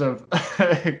 years of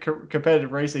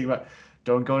competitive racing, but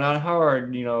don't go down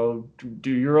hard, you know,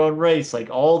 do your own race,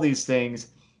 like all these things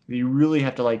that you really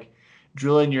have to like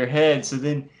drill in your head. So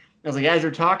then I was like, as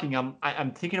you're talking,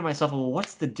 I'm thinking to myself, well,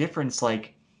 what's the difference?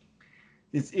 Like,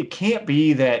 it can't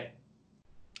be that,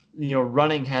 you know,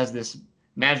 running has this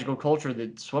magical culture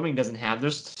that swimming doesn't have.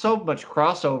 There's so much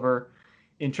crossover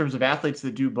in terms of athletes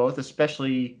that do both,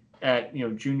 especially at, you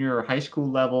know, junior or high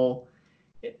school level.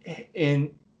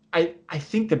 And I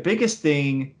think the biggest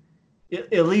thing,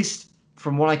 at least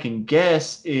from what I can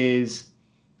guess, is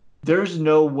there's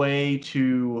no way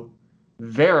to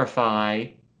verify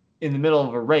in the middle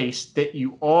of a race that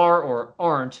you are or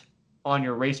aren't on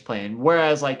your race plan.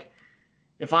 Whereas, like,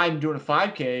 if I'm doing a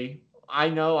 5K, I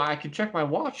know I can check my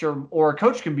watch, or a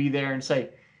coach can be there and say,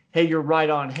 hey, you're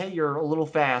right on. Hey, you're a little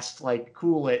fast, like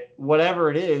cool it, whatever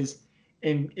it is,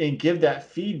 and give that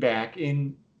feedback.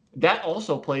 And that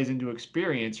also plays into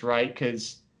experience, right?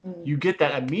 Because you get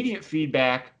that immediate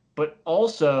feedback, but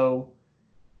also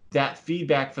that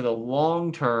feedback for the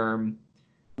long term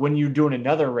when you're doing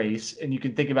another race, and you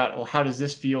can think about, well, how does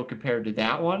this feel compared to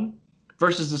that one?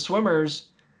 Versus the swimmers,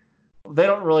 they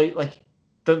don't really like,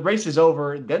 the race is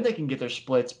over, then they can get their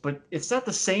splits, but it's not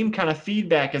the same kind of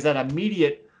feedback as that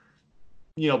immediate,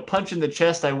 you know, punch in the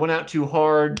chest. I went out too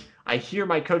hard. I hear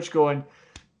my coach going,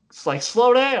 it's like,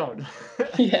 slow down.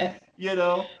 Yeah. You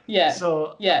know? Yeah.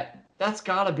 So yeah. that's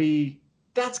gotta be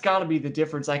the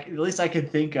difference. Like, at least I can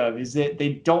think of, is that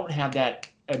they don't have that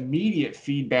immediate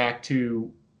feedback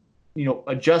to, you know,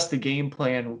 adjust the game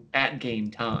plan at game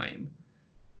time.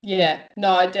 Yeah, no,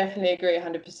 I definitely agree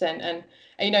 100%. And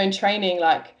you know, in training,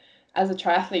 like as a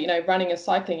triathlete, you know, running and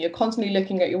cycling, you're constantly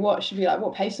looking at your watch to be like,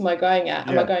 what pace am I going at?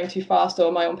 Am I going too fast or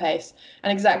am I on pace?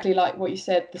 And exactly like what you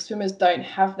said, the swimmers don't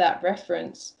have that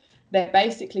reference. They're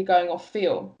basically going off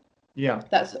feel. Yeah.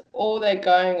 That's all they're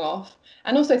going off.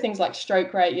 And also things like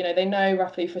stroke rate, you know, they know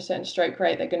roughly for a certain stroke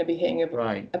rate they're going to be hitting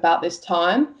about this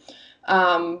time.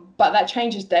 But that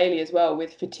changes daily as well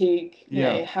with fatigue, you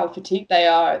know, how fatigued they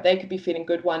are. They could be feeling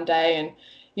good one day, and,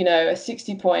 you know, a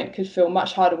 60 point could feel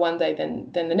much harder one day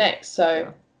than the next.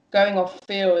 So going off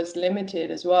feel is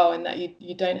limited as well, in that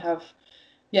you don't have,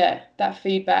 that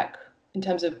feedback in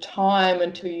terms of time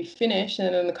until you finish.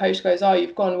 And then the coach goes, oh,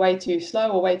 you've gone way too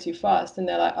slow or way too fast. And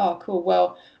they're like, oh, cool.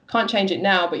 Well, I can't change it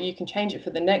now, but you can change it for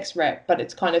the next rep, but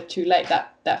it's kind of too late.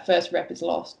 That first rep is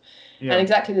lost. And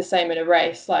exactly the same in a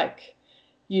race. Like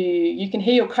you can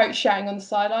hear your coach shouting on the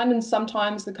sideline, and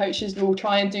sometimes the coaches will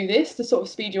try and do this to sort of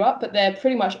speed you up, but they're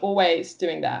pretty much always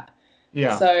doing that.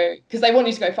 Yeah. So because they want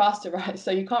you to go faster, right?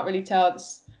 So you can't really tell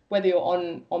whether you're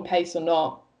on pace or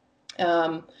not.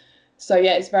 So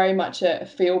yeah, it's very much a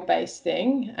field-based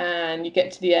thing, and you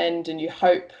get to the end and you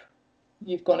hope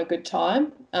you've gone a good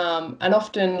time. And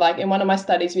often, like in one of my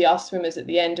studies, we asked swimmers at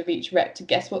the end of each rep to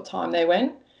guess what time they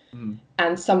went.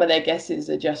 And some of their guesses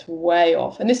are just way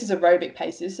off. And this is aerobic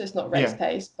paces, so it's not race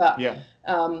pace, but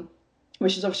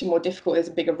which is obviously more difficult. There's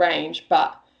a bigger range,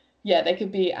 but yeah, they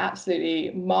could be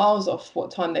absolutely miles off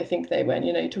what time they think they went.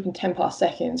 You're talking 10 plus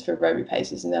seconds for aerobic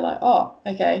paces, and they're like, oh,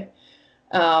 okay.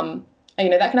 And,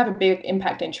 that can have a big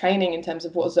impact in training in terms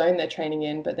of what zone they're training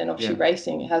in, but then obviously Yeah.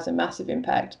 racing has a massive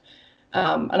impact.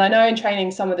 And I know in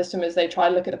training, some of the swimmers, they try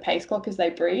to look at the pace clock as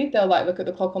they breathe. They'll like look at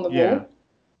the clock on the Yeah.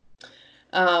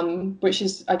 wall, which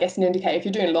is, I guess, an indicator. If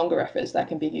you're doing longer efforts, that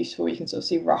can be useful. You can sort of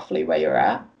see roughly where you're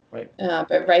at. Right.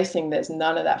 But racing, there's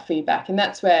none of that feedback. And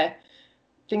that's where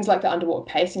things like the underwater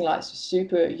pacing lights were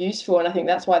super useful. And I think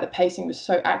that's why the pacing was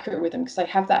so accurate with them, because they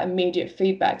have that immediate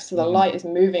feedback. So the Mm-hmm. light is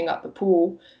moving up the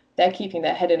pool. They're keeping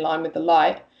their head in line with the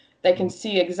light. They can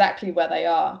see exactly where they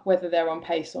are, whether they're on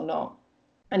pace or not.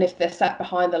 And if they're sat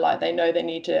behind the light, they know they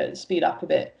need to speed up a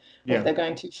bit. Or if Yeah. they're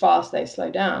going too fast, they slow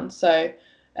down. So,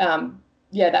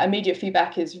 yeah, that immediate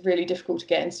feedback is really difficult to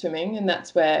get in swimming. And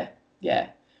that's where, yeah,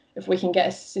 if we can get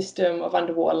a system of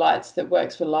underwater lights that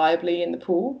works reliably in the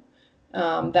pool,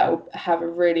 that will have a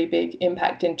really big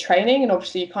impact in training. And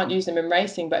obviously, you can't use them in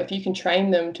racing, but if you can train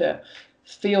them to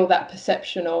feel that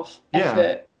perception of Yeah.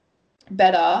 effort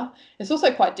better, it's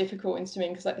also quite difficult in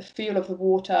swimming because like the feel of the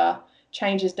water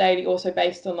changes daily, also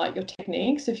based on like your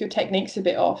techniques. If your technique's a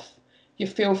bit off, your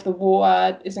feel for the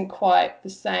water isn't quite the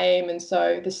same, and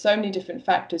so there's so many different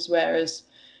factors. Whereas,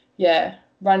 yeah,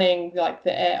 running like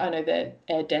the air, I know the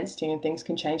air density and things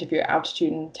can change if your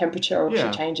altitude and temperature obviously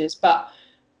Yeah. changes, but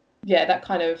yeah, that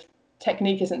kind of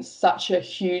technique isn't such a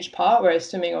huge part, whereas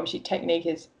swimming, obviously, technique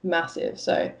is massive.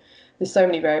 So there's so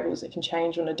many variables that can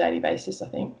change on a daily basis, I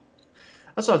think.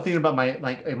 That's what I'm thinking about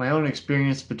my own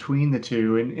experience between the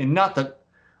two, and not that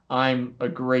I'm a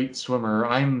great swimmer.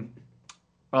 I'm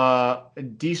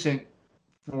decent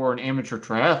for an amateur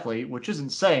triathlete, which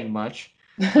isn't saying much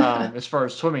as far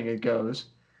as swimming it goes.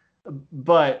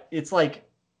 But it's like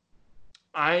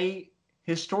I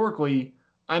historically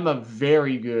I'm a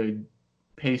very good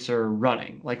pacer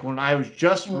running. Like when I was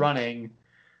just Mm, running,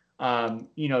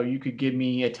 you could give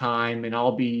me a time and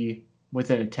I'll be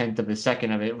within a tenth of a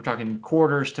second of it. We're talking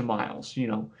quarters to miles,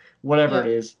 whatever it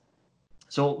yeah. is.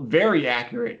 So very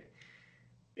accurate.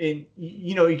 And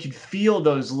you can feel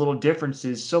those little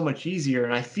differences so much easier.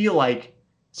 And I feel like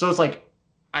so it's like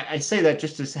I say that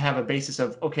just to have a basis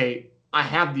of okay, I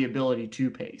have the ability to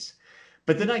pace.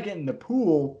 But then I get in the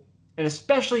pool, and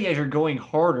especially as you're going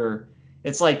harder,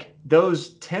 it's like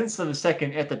those tenths of a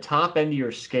second at the top end of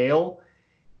your scale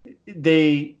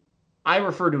they I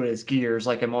refer to it as gears,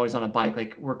 like I'm always on a bike,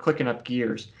 like we're clicking up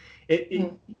gears. It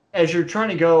Mm, as you're trying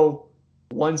to go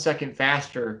 1 second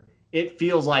faster, it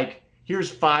feels like here's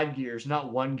 5 gears,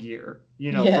 not one gear.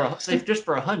 yeah. For say just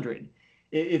for 100,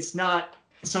 it's not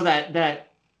so that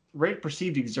rate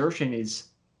perceived exertion is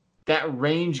that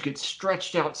range gets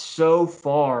stretched out so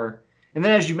far. And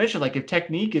then as you mentioned, like if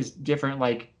technique is different,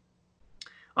 like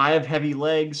I have heavy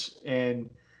legs and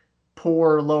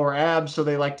poor lower abs, so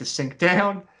they like to sink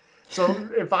down. So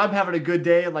if I'm having a good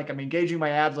day and like I'm engaging my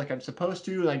abs like I'm supposed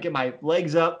to, and I get my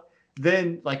legs up,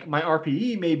 then like my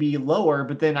RPE may be lower,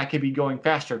 but then I could be going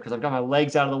faster because I've got my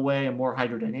legs out of the way. I'm more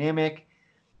hydrodynamic.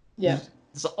 Yeah.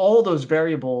 There's all those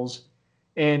variables.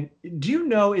 And do you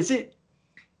know, is it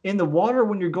in the water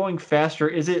when you're going faster,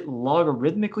 is it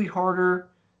logarithmically harder?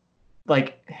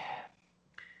 Like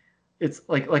it's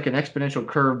like an exponential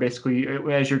curve basically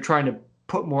as you're trying to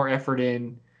put more effort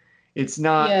in. It's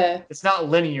not Yeah. it's not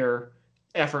linear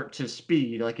effort to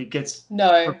speed. Like it gets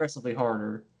No. progressively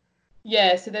harder.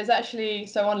 Yeah. So there's actually,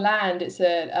 so on land, it's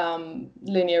a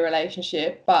linear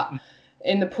relationship, but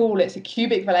in the pool, it's a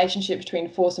cubic relationship between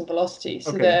force and velocity.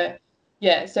 So Okay.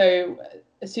 yeah. So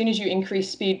as soon as you increase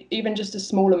speed, even just a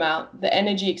small amount, the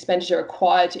energy expenditure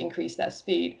required to increase that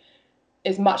speed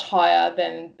is much higher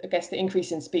than, I guess, the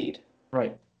increase in speed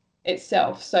Right.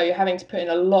 itself. So you're having to put in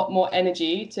a lot more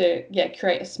energy to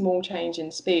create a small change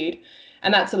in speed.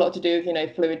 And that's a lot to do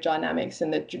with, fluid dynamics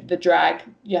and the drag.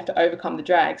 You have to overcome the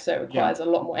drag. So it Yeah. requires a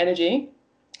lot more energy.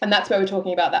 And that's where we're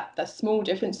talking about that the small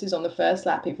differences on the first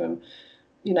lap, even,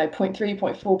 zero point 0.3,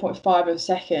 0.4, 0.5 of a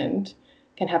second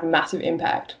can have a massive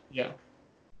impact. Yeah.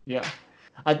 Yeah.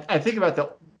 I think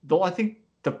about I think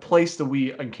the place that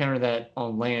we encounter that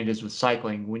on land is with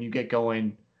cycling when you get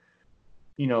going,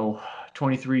 you know,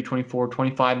 23, 24,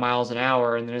 25 miles an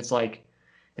hour. And then it's like,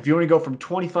 if you want to go from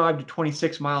 25 to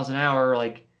 26 miles an hour,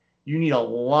 like you need a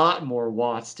lot more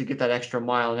watts to get that extra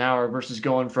mile an hour versus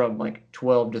going from like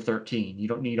 12 to 13. You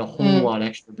don't need a whole Mm, lot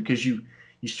extra because you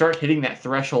start hitting that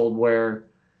threshold where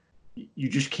you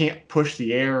just can't push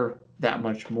the air that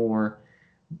much more.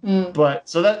 mm, But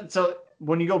so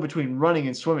when you go between running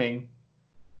and swimming,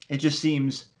 it just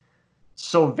seems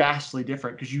so vastly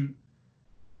different because you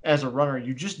as a runner,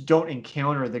 you just don't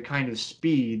encounter the kind of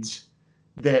speeds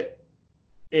that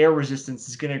air resistance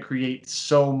is going to create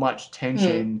so much Mm.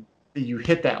 tension that you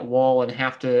hit that wall and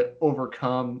have to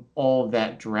overcome all of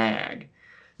that drag.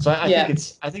 So Yeah.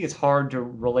 I think it's hard to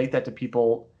relate that to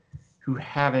people who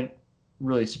haven't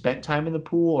really spent time in the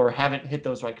pool or haven't hit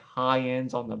those like high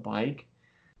ends on the bike.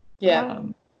 Yeah.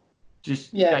 Um,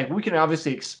 just Yeah. like we can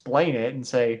obviously explain it and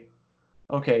say,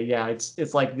 okay, yeah,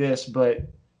 it's like this, but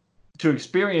to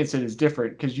experience it is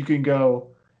different because you can go,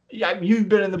 yeah, you've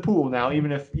been in the pool now,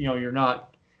 even if you're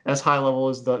not as high level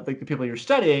as the people you're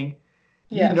studying.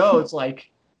 Yeah. It's like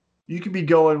you could be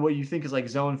going what you think is like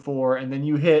zone 4, and then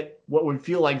you hit what would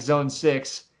feel like zone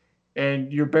 6,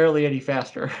 and you're barely any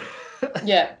faster.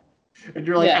 Yeah. And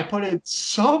you're like, I Yeah. put in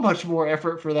so much more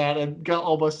effort for that and got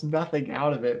almost nothing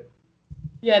out of it.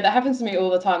 Yeah, that happens to me all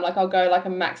the time. Like I'll go like a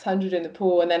max 100 in the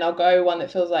pool and then I'll go one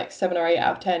that feels like 7 or 8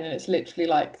 out of 10 and it's literally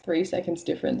like 3 seconds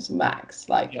difference max.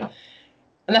 Like, Yeah,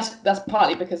 and that's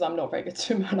partly because I'm not a very good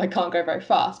swimmer and I can't go very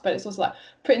fast, but it's also like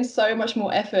putting so much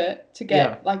more effort to yeah,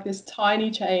 get like this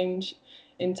tiny change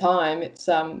in time. It's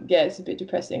yeah, it's a bit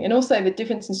depressing. And also the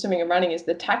difference in swimming and running is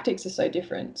the tactics are so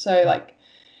different. So like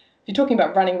if you're talking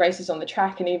about running races on the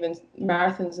track and even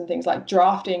marathons and things, like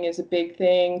drafting is a big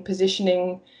thing,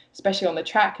 positioning, especially on the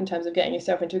track in terms of getting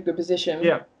yourself into a good position.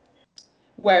 yeah,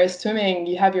 Whereas swimming,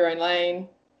 you have your own lane.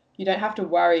 You don't have to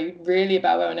worry really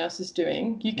about what everyone else is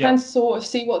doing. You yeah, can sort of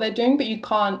see what they're doing, but you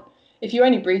can't, if you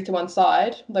only breathe to one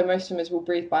side, though most swimmers will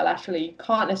breathe bilaterally, you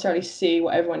can't necessarily see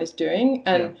what everyone is doing.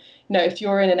 yeah. And, if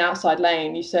you're in an outside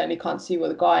lane, you certainly can't see what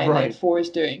the guy in lane Right. 4 is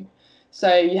doing.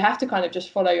 So you have to kind of just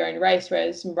follow your own race,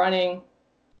 whereas running,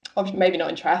 obviously maybe not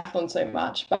in triathlon so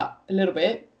much, but a little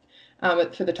bit.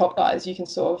 For the top guys, you can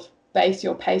sort of base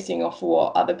your pacing off of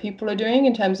what other people are doing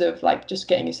in terms of like just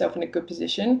getting yourself in a good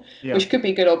position, Yeah, which could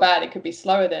be good or bad. It could be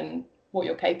slower than what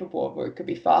you're capable of, or it could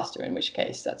be faster, in which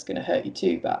case that's going to hurt you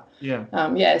too. But yeah,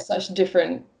 yeah, it's such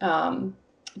different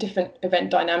event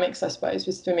dynamics, I suppose,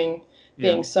 with swimming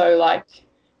yeah, being so like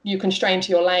you constrained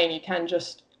to your lane, you can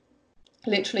just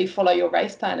literally follow your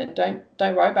race plan and don't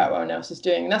worry about what everyone else is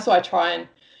doing. And that's why I try and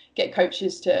get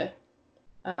coaches to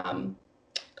um,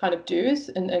 kind of do is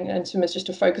and swimmers just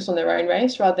to focus on their own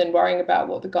race rather than worrying about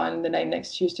what the guy in the lane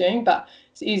next to you is doing. But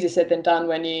it's easier said than done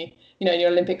when in your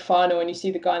Olympic final and you see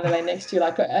the guy in the lane next to you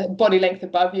like a body length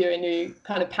above you and you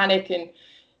kind of panic and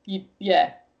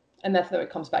and that's where it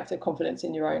comes back to confidence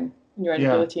in your own yeah,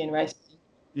 ability in race.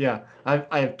 yeah.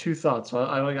 I have two thoughts. So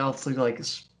I'll like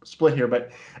split here,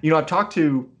 but I've talked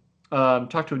to a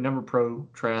number of pro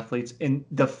triathletes, and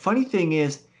the funny thing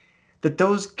is that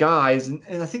those guys, and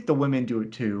I think the women do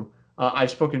it too. I've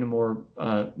spoken to more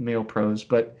male pros,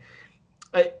 but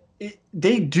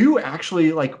they do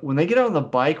actually like when they get out on the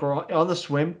bike or on the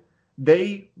swim,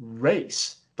 they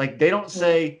race. Like they don't Mm.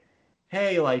 say,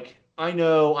 "Hey, like I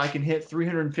know I can hit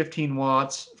 315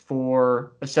 watts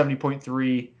for a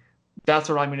 70.3. That's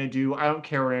what I'm going to do. I don't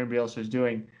care what anybody else is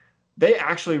doing." They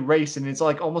actually race, and it's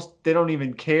like almost they don't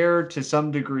even care to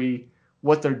some degree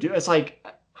what they're doing. It's like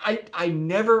I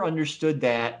never understood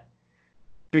that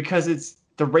because it's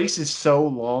the race is so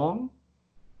long.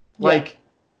 Yeah. Like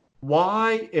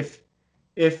why if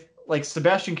like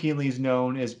Sebastian Kienle is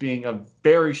known as being a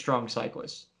very strong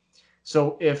cyclist.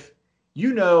 So if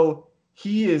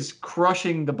he is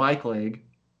crushing the bike leg,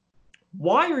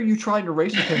 why are you trying to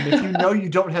race with him if you know you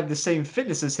don't have the same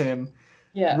fitness as him?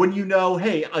 Yeah. When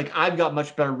hey, like I've got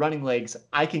much better running legs,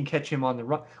 I can catch him on the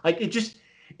run. Like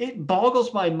it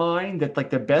boggles my mind that like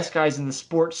the best guys in the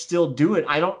sport still do it.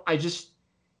 I don't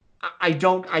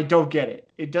get it.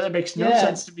 It makes no Yeah.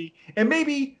 sense to me. And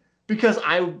maybe because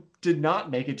I did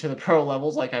not make it to the pro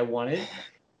levels like I wanted,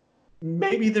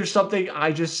 maybe there's something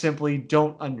I just simply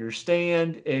don't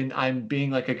understand, and I'm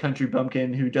being like a country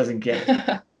bumpkin who doesn't get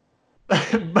it.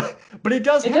 But it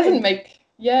does. It doesn't Hey, make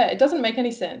yeah, it doesn't make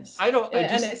any sense. I don't. I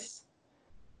And just.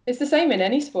 it's the same in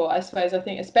any sport, I suppose. I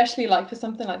think, especially like for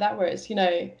something like that where it's,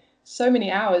 so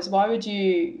many hours, why would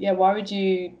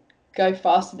you go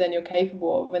faster than you're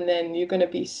capable of? And then you're going to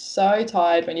be so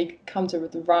tired when you come to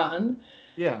the run.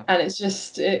 Yeah. And it's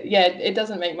just, it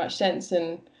doesn't make much sense.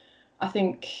 And I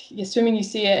think, yeah, swimming, you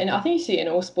see it, and I think you see it in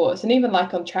all sports, and even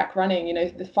like on track running,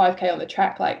 the 5K on the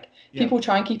track, like Yeah. people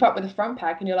try and keep up with the front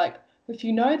pack, and you're like, if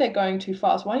you know they're going too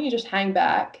fast, why don't you just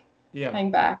Yeah.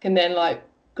 hang back, and then like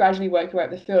gradually work your way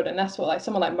up the field? And that's what like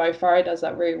someone like Mo Farah does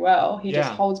that really well. He just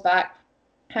Yeah. holds back,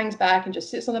 hangs back, and just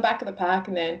sits on the back of the pack,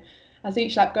 and then as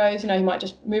each lap goes, he might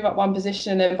just move up one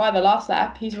position, and then by the last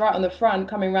lap, he's right on the front,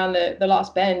 coming around the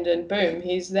last bend, and boom,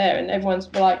 he's there, and everyone's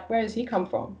like, where does he come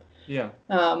from? Yeah.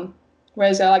 Um,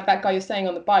 Whereas like that guy you're saying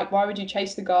on the bike, why would you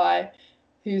chase the guy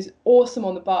who's awesome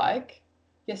on the bike,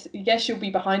 yes, you'll be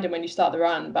behind him when you start the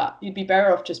run, but you'd be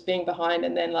better off just being behind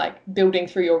and then like building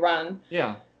through your run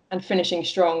Yeah. and finishing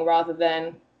strong rather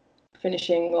than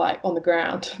finishing like on the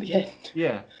ground at the end.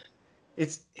 Yeah.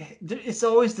 It's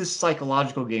always this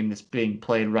psychological game that's being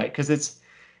played, right? Because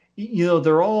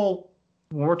they're all,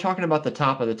 when we're talking about the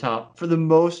top of the top, for the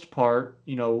most part,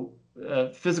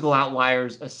 physical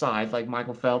outliers aside, like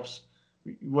Michael Phelps,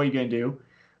 what are you gonna do?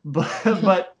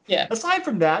 But Yeah. aside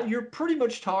from that, you're pretty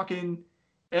much talking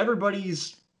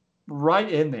everybody's right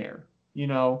in there, you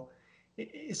know.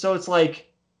 So it's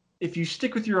like if you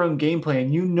stick with your own game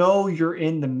plan, you're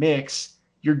in the mix.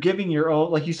 You're giving your own,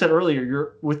 like you said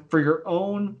earlier, for your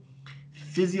own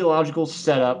physiological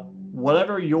setup,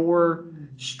 whatever your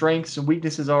strengths and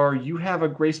weaknesses are, you have a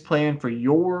grace plan for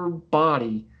your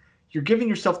body. You're giving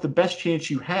yourself the best chance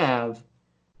you have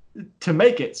to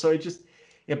make it. So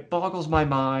it boggles my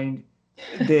mind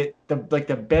that the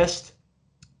best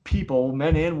people,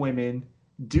 men and women,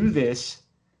 do this.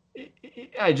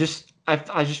 I just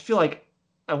feel like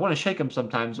I want to shake them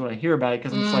sometimes when I hear about it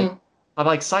because I'm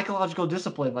like psychological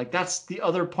discipline. Like that's the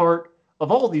other part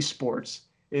of all these sports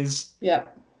is Yeah.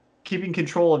 keeping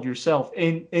control of yourself.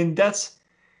 And that's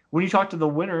when you talk to the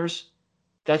winners,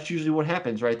 that's usually what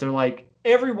happens, right? They're like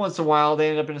every once in a while they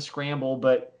end up in a scramble,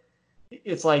 but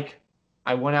it's like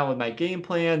I went out with my game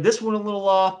plan. This went a little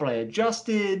off, but I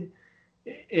adjusted.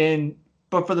 And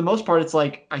but for the most part, it's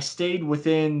like I stayed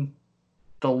within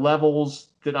the levels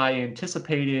that I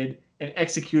anticipated and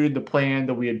executed the plan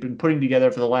that we had been putting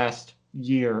together for the last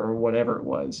year or whatever it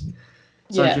was.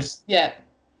 So Yeah.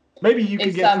 maybe you could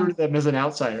It's get through to them as an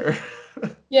outsider.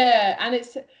 Yeah, and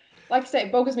it's like I say,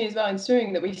 it boggles me as well in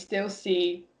swimming that we still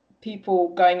see people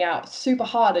going out super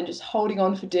hard and just holding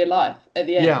on for dear life at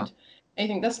the Yeah, end. And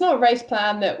you think that's not a race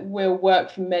plan that will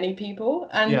work for many people.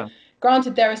 And yeah,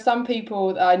 granted, there are some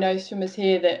people that I know swimmers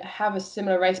here that have a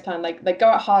similar race plan. Like they go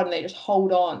out hard and they just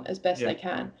hold on as best yeah, they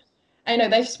can.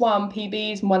 And they've swum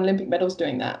PBs and won Olympic medals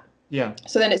doing that. yeah.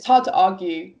 So then it's hard to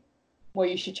argue, well,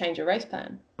 you should change your race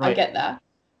plan. I Right. get that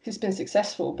because it's been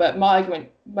successful. But my argument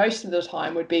most of the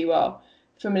time would be, well,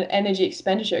 from an energy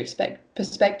expenditure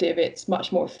perspective, it's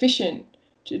much more efficient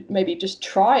to maybe just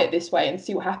try it this way and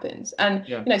see what happens. And,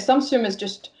 Yeah, some swimmers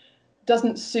just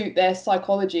doesn't suit their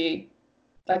psychology.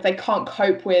 Like they can't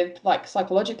cope with, like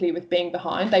psychologically, with being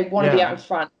behind. They want to be yeah, out in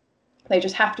front. They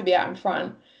just have to be out in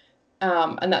front.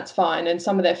 And that's fine. And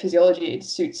some of their physiology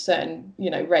suits certain,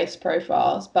 race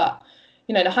profiles. But,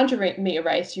 the 100-meter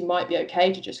race, you might be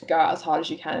okay to just go out as hard as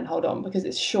you can and hold on because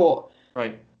it's short.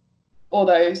 right.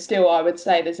 Although still, I would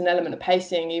say there's an element of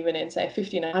pacing even in, say,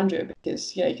 50 and 100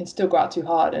 because, you can still go out too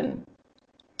hard.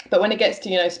 But when it gets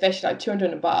to, especially like 200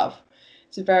 and above,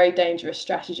 it's a very dangerous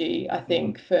strategy, I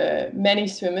think, for many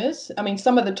swimmers. I mean,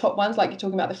 some of the top ones, like you're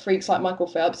talking about the freaks like Michael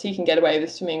Phelps, he can get away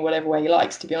with swimming whatever way he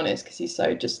likes, to be honest, because he's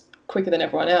so just quicker than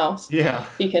everyone else. Yeah,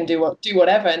 He can do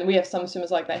whatever. And we have some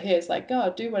swimmers like that here. It's like,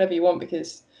 oh, do whatever you want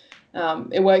because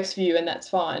it works for you and that's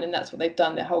fine. And that's what they've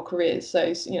done their whole careers.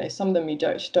 So, some of them you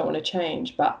don't want to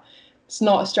change. But it's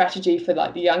not a strategy for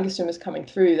like the younger swimmers coming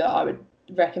through that I would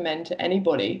recommend to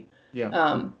anybody.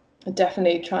 yeah,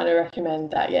 Definitely trying to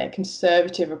recommend that, yeah,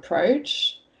 conservative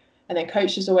approach. And then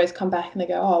coaches always come back and they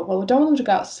go, oh, well, I don't want them to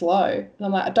go out slow. And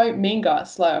I'm like, I don't mean go out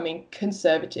slow. I mean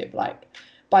conservative. Like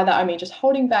by that, I mean just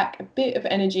holding back a bit of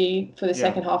energy for the yeah,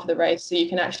 second half of the race so you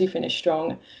can actually finish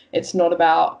strong. It's not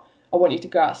about, I want you to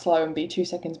go out slow and be 2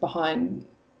 seconds behind,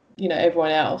 everyone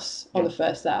else on yeah, the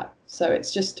first lap. So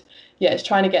it's just, yeah, it's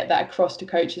trying to get that across to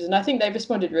coaches. And I think they've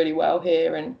responded really well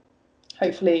here. And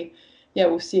hopefully, yeah,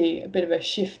 we'll see a bit of a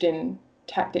shift in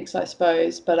tactics, I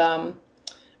suppose. But and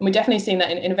we've definitely seen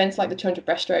that in events like the 200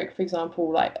 breaststroke, for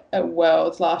example, like at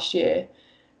Worlds last year.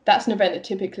 That's an event that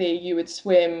typically you would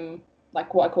swim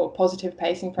like what I call a positive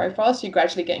pacing profile. So you're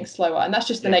gradually getting slower. And that's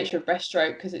just the yeah. nature of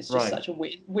breaststroke because it's just Right. such a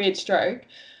weird stroke.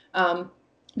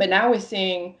 But now we're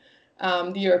seeing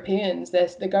the Europeans, they're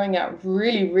going out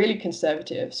really, really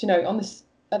conservative. So, on this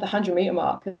at the 100-meter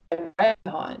mark, they're way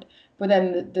behind. But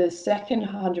then the second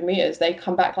 100 meters, they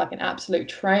come back like an absolute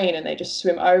train and they just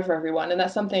swim over everyone. And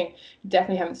that's something you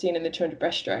definitely haven't seen in the 200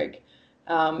 breaststroke.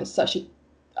 It's such a,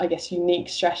 I guess, unique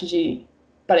strategy,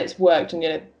 but it's worked.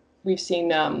 And, we've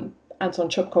seen Anton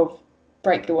Chupkov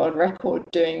break the world record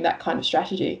doing that kind of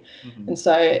strategy. Mm-hmm. And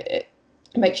so it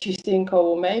makes you think,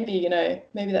 oh, well, maybe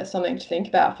that's something to think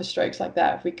about for strokes like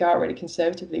that. If we go out really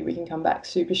conservatively, we can come back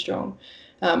super strong.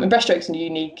 And breaststroke's are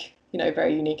unique,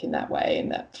 very unique in that way,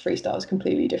 and that freestyle is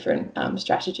completely different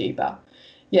strategy. But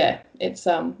yeah, it's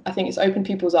I think it's opened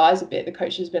people's eyes a bit. The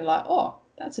coach has been like, oh,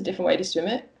 that's a different way to swim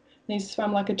it. And he's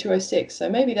swam like a 206, so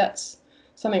maybe that's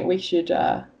something we should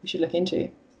look into.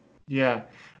 Yeah.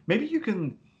 Maybe you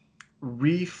can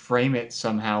reframe it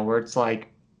somehow where it's like,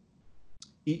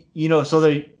 so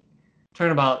they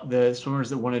talking about the swimmers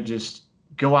that want to just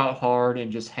go out hard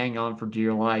and just hang on for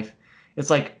dear life. It's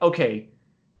like, okay,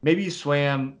 maybe you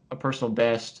swam a personal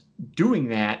best doing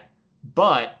that,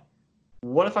 but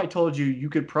what if I told you you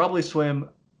could probably swim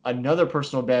another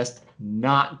personal best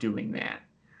not doing that?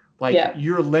 Like Yeah.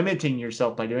 you're limiting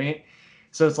yourself by doing it.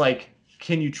 So it's like,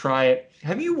 can you try it?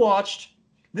 Have you watched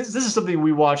this? This is something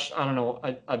we watched, I don't know,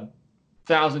 a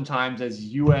thousand times as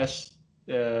U.S.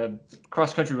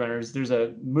 Cross country runners. There's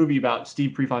a movie about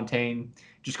Steve Prefontaine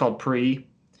just called Pre.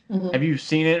 Have Hmm. you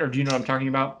seen it or do you know what I'm talking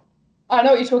about? I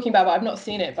know what you're talking about, but I've not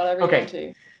seen it, but I really want Okay.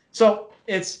 to. So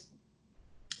it's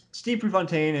Steve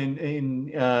Prefontaine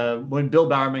and when Bill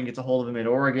Bowerman gets a hold of him in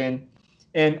Oregon.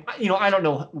 And, I don't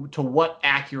know to what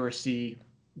accuracy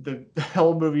the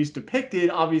whole movie's depicted.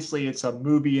 Obviously, it's a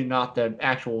movie and not the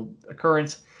actual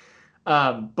occurrence.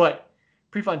 But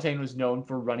Prefontaine was known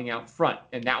for running out front,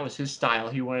 and that was his style.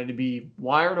 He wanted to be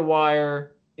wire to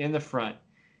wire in the front.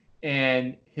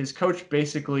 And his coach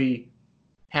basically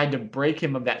had to break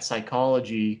him of that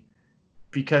psychology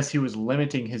because he was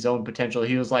limiting his own potential.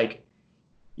 He was like,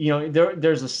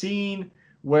 there's a scene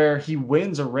where he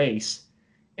wins a race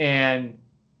and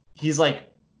he's like,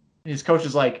 his coach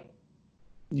is like,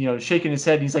 shaking his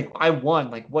head. And he's like, I won.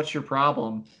 Like, what's your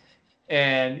problem?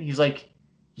 And he's like,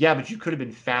 yeah, but you could have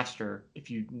been faster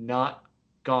if you'd not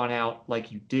gone out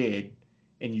like you did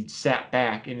and you'd sat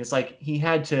back. And it's like he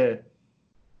had to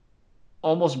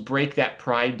almost break that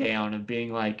pride down of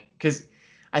being like, because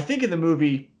I think in the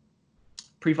movie,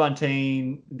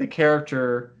 Prefontaine, the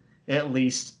character at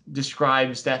least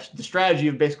describes that the strategy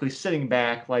of basically sitting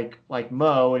back like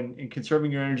Mo and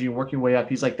conserving your energy and working your way up.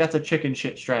 He's like, that's a chicken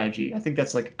shit strategy. I think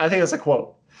that's a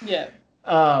quote. Yeah.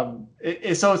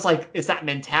 So it's like it's that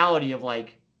mentality of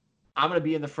like I'm gonna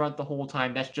be in the front the whole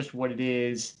time. That's just what it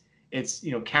is. It's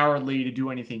cowardly to do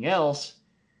anything else.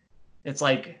 It's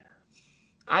like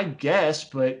I guess,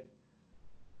 but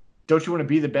don't you want to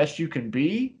be the best you can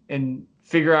be and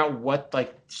figure out what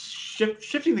like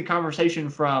shifting the conversation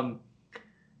from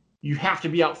you have to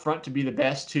be out front to be the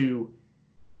best to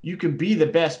you can be the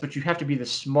best, but you have to be the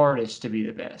smartest to be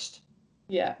the best.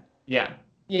 Yeah. Yeah.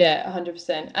 Yeah,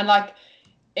 100%. And like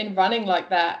in running like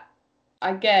that,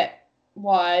 I get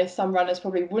why some runners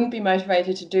probably wouldn't be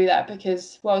motivated to do that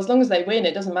because, well, as long as they win,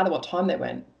 it doesn't matter what time they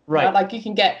went, right? Right. Like you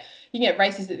can get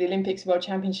races at the Olympics, World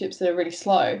Championships that are really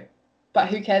slow, but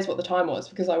who cares what the time was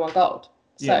because I won gold.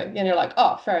 Yeah. So you're like,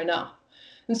 oh, fair enough.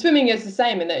 And swimming is the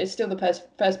same in that it's still the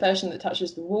first person that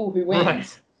touches the wall who Right.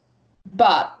 wins,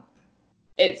 but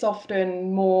it's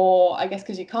often more, I guess,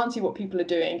 because you can't see what people are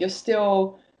doing. You're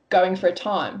still going for a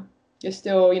time. You're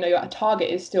still, your target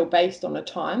is still based on a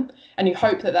time, and you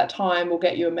hope that that time will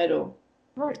get you a medal.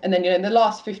 Right. And then, in the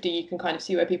last 50, you can kind of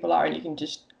see where people are, and you can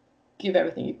just give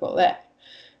everything you've got there.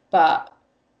 But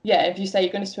yeah, if you say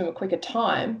you're going to swim a quicker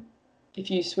time,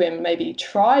 if you swim, maybe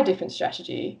try a different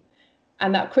strategy,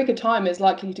 and that quicker time is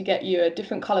likely to get you a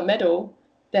different color medal,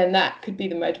 then that could be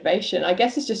the motivation. I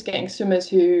guess it's just getting swimmers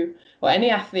who, or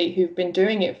any athlete who've been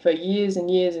doing it for years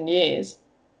and years and years,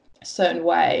 a certain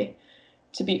way,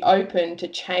 to be open to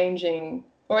changing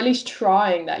or at least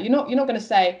trying that. You're not going to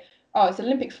say, "Oh, it's an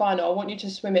Olympic final. I want you to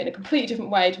swim it in a completely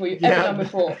different way to what you've ever done Yeah.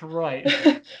 before."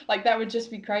 Right. Like that would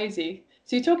just be crazy.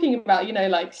 So you're talking about,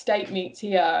 like state meets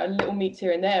here, little meets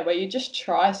here and there, where you just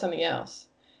try something else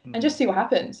and Hmm. just see what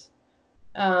happens.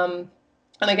 And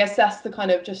I guess that's the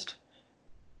kind of just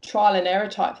trial and error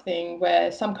type thing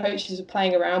where some coaches are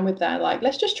playing around with that, like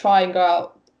let's just try and go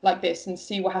out like this and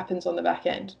see what happens on the back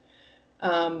end.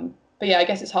 But yeah, I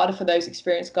guess it's harder for those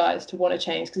experienced guys to want to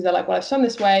change because they're like, well, I've swum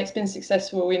this way, it's been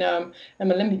successful, I'm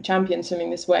Olympic champion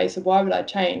swimming this way, so why would I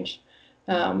change?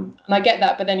 And I get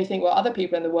that, but then you think, well, other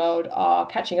people in the world are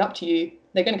catching up to you.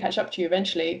 They're going to catch up to you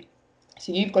eventually,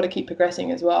 so you've got to keep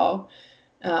progressing as well.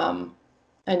 Um,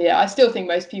 and yeah, I still think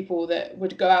most people that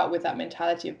would go out with that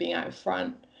mentality of being out in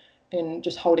front and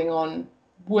just holding on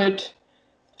would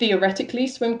theoretically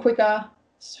swim quicker,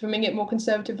 swimming it more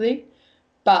conservatively,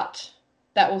 but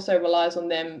that also relies on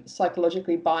them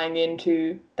psychologically buying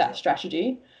into that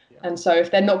strategy. Yeah. And so if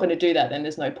they're not going to do that, then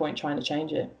there's no point trying to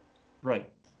change it. Right.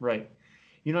 Right.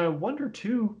 I wonder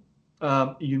too.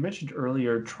 You mentioned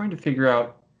earlier trying to figure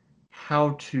out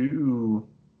how to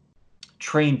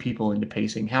train people into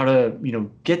pacing, how to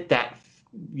get that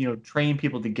train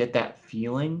people to get that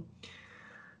feeling.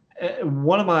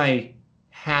 One of my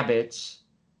habits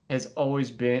has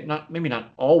always been not maybe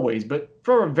not always, but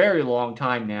for a very long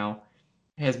time now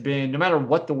has been no matter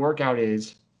what the workout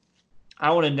is,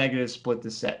 I want to negative split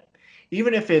the set,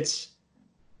 even if it's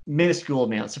minuscule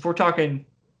amounts. If we're talking,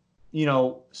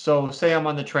 so say I'm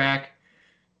on the track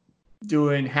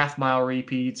doing half-mile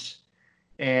repeats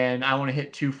and I want to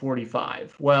hit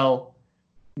 245. Well,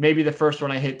 maybe the first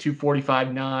one I hit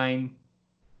 245.9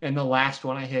 and the last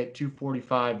one I hit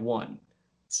 245.1.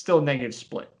 Still negative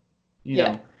split,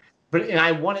 Yeah. and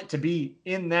I want it to be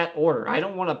in that order. I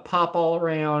don't want to pop all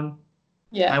around. I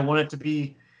Yeah. want it to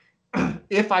be,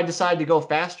 if I decide to go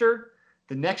faster,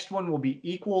 the next one will be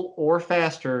equal or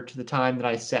faster to the time that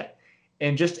I set.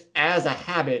 And just as a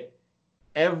habit,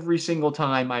 every single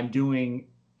time I'm doing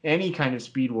any kind of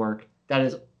speed work, that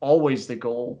is always the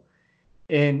goal.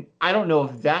 And I don't know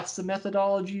if that's the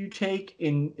methodology you take,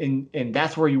 and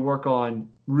that's where you work on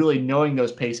really knowing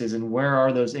those paces and where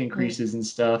are those increases and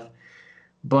stuff.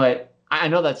 But I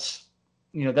know that's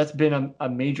been a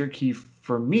major key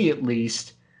for me, at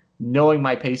least, knowing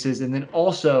my paces and then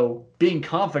also being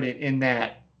confident in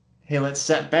that, hey, let's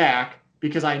set back,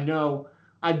 because I know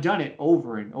I've done it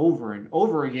over and over and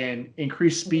over again,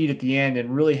 increase speed at the end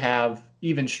and really have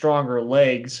even stronger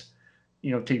legs,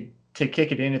 to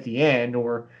kick it in at the end,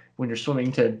 or when you're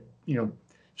swimming to,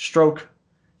 stroke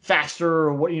faster,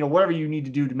 or whatever you need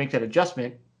to do to make that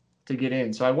adjustment to get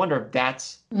in. So I wonder if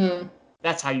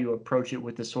that's how you approach it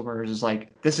with the swimmers, is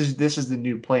like, this is the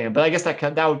new plan. But I guess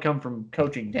that would come from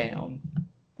coaching down.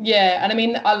 Yeah, and I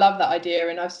mean, I love that idea,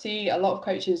 and I see a lot of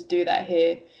coaches do that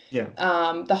here. Yeah.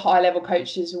 The high level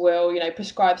coaches will,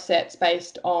 prescribe sets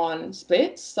based on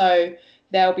splits. So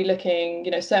they'll be looking,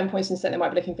 certain points in the set, they might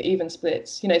be looking for even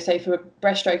splits. Say for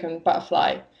breaststroke and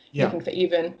butterfly, Yeah. looking for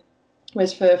even.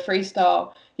 Whereas for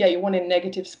freestyle, yeah, you wanted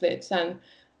negative splits. And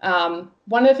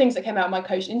one of the things that came out of my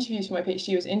coach interviews for my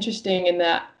PhD was interesting in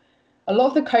that a lot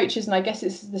of the coaches, and I guess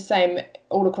it's the same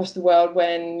all across the world,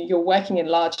 when you're working in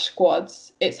large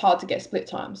squads, it's hard to get split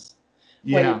times.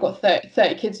 When Yeah. you've got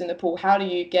 30 kids in the pool, how do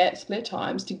you get split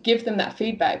times to give them that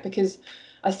feedback? Because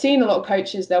I've seen a lot of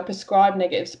coaches, they'll prescribe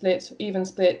negative splits, even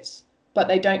splits, but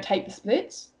they don't take the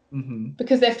splits Mm-hmm.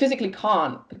 because they physically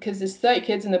can't, because there's 30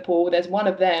 kids in the pool, there's one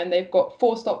of them, they've got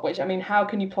 4 stopwatch. I mean, how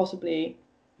can you possibly...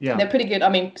 Yeah. They're pretty good. I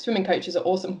mean, swimming coaches are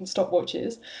awesome with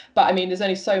stopwatches, but I mean, there's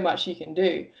only so much you can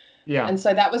do. Yeah. And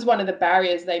so that was one of the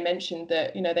barriers they mentioned,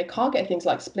 that, they can't get things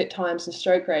like split times and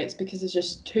stroke rates because there's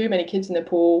just too many kids in the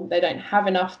pool. They don't have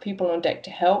enough people on deck to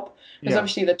help. Because Yeah.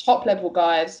 obviously the top level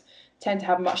guys tend to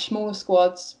have much smaller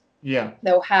squads. Yeah.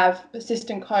 They'll have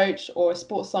assistant coach or a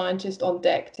sports scientist on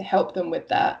deck to help them with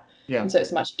that. Yeah. And so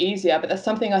it's much easier. But that's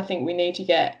something I think we need to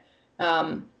get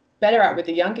um, better at with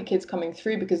the younger kids coming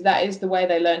through, because that is the way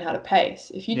they learn how to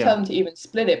pace. If you tell Yeah. them to even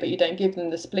split it, but you don't give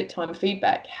them the split time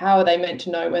feedback, how are they meant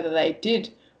to know whether they did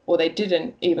or they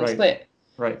didn't even Right. split?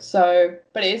 Right. So,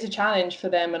 but it is a challenge for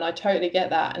them, and I totally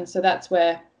get that. And so that's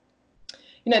where,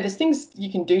 there's things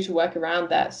you can do to work around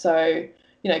that. So,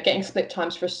 getting split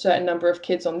times for a certain number of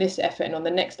kids on this effort, and on the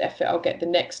next effort, I'll get the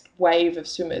next wave of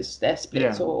swimmers, their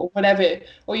splits, Yeah. or whatever.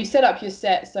 Or you set up your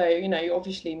set. So,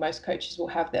 obviously most coaches will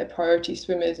have their priority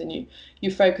swimmers and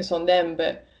you focus on them,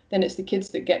 but then it's the kids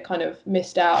that get kind of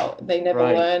missed out. They never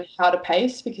Right. learn how to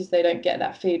pace because they don't get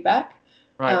that feedback.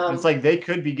 Right. And it's like they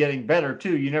could be getting better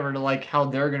too. You never know, like, how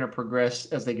they're going to progress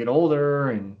as they get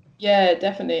older. And Yeah,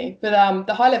 definitely. But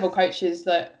the high level coaches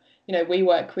that we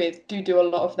work with do a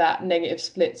lot of that negative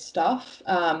split stuff,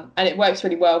 and it works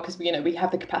really well because we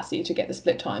have the capacity to get the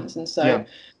split times, and so yeah.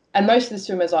 and most of the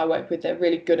swimmers I work with, they're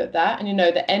really good at that. And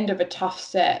the end of a tough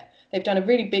set, they've done a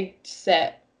really big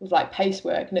set with like pace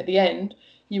work, and at the end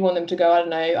you want them to go, I don't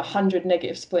know, 100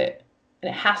 negative split, and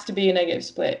it has to be a negative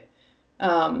split.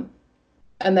 Um,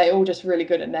 and they're all just really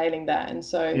good at nailing that, and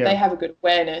so they Yeah. have a good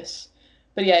awareness.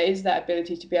 But yeah, is that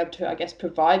ability to be able to, I guess,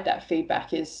 provide that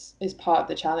feedback is part of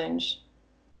the challenge.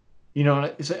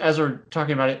 As we're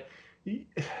talking about it,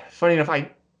 funny enough,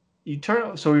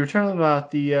 so we were talking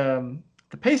about the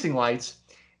pacing lights,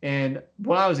 and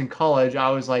when I was in college, I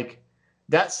was like,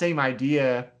 that same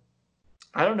idea.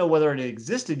 I don't know whether it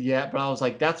existed yet, but I was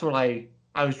like, that's what I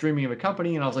was dreaming of a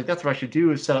company, and I was like, that's what I should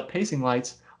do, is set up pacing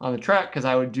lights on the track, because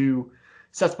I would do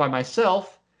sets by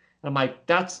myself. And I'm like,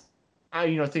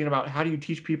 thinking about how do you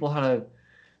teach people how to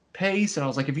pace, and I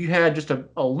was like, if you had just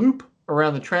a loop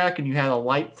around the track and you had a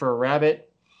light for a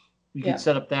rabbit, you could Yeah.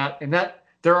 set up that. And that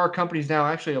there are companies now,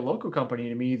 actually a local company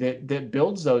to me, that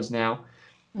builds those now.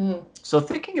 Mm. So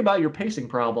thinking about your pacing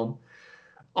problem,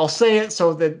 I'll say it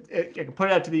so that I can put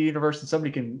it out to the universe and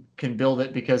somebody can build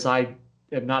it, because I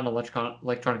am not an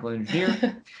electronical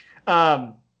engineer.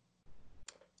 Um,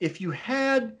 if you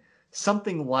had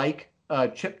something like a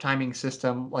chip timing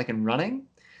system, like in running,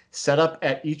 set up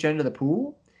at each end of the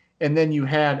pool, and then you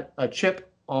had a chip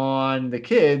on the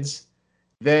kids,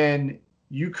 then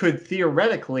you could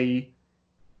theoretically,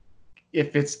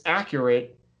 if it's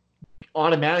accurate,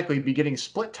 automatically be getting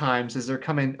split times as they're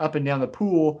coming up and down the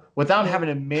pool without having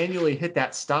to manually hit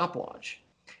that stopwatch.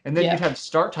 And then you'd have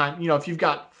start time. If you've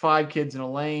got 5 kids in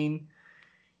a lane,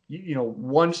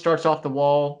 one starts off the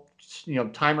wall,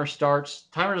 timer starts.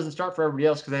 Timer doesn't start for everybody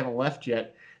else because they haven't left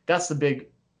yet. That's the big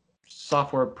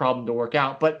software problem to work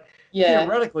out. But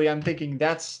theoretically, I'm thinking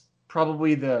that's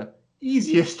probably the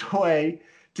easiest way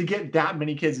to get that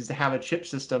many kids is to have a chip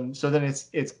system. So then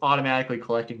it's automatically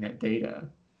collecting that data.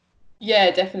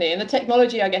 Yeah, definitely. And the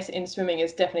technology, I guess, in swimming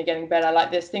is definitely getting better.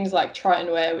 Like there's things like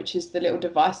TritonWear, which is the little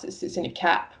device that sits in your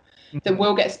cap that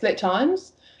will get split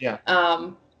times. Yeah.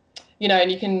 And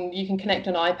you can connect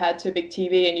an iPad to a big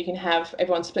TV and you can have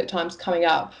everyone's split times coming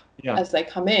up as they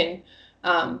come in.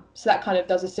 So that kind of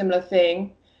does a similar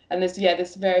thing. And there's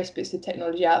various bits of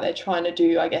technology out there trying to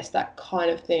do, I guess, that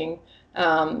kind of thing.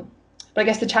 But I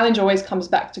guess the challenge always comes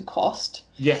back to cost.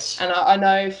 Yes. And I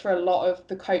know for a lot of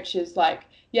the coaches, like,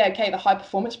 the high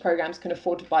performance programs can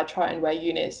afford to buy TritonWear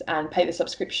units and pay the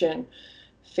subscription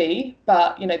fee.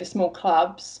 But, the small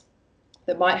clubs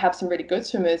that might have some really good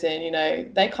swimmers in,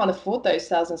 they can't afford those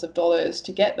thousands of dollars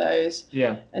to get those.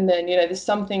 Yeah. And then, there's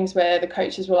some things where the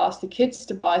coaches will ask the kids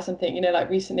to buy something, like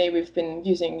recently we've been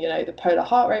using, the polar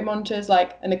heart rate monitors,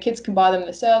 and the kids can buy them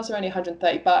themselves. They're only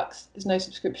 $130. There's no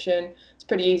subscription. It's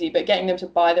pretty easy, but getting them to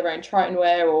buy their own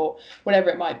TritonWear or whatever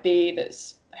it might be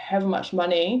that's however much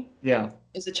money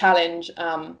is a challenge.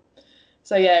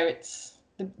 It's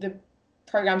the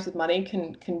programs with money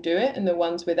can do it, and the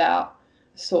ones without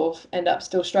sort of end up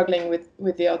still struggling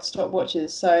with the odd stopwatches.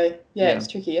 So it's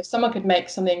tricky. If someone could make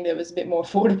something that was a bit more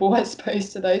affordable, I suppose,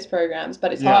 to those programs,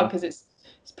 but it's hard because it's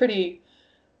pretty,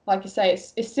 like you say,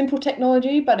 it's simple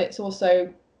technology, but it's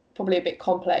also probably a bit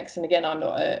complex. And again, I'm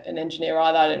not an engineer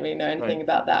either. I don't really know anything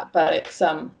about that, but it's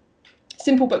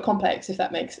simple but complex, if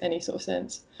that makes any sort of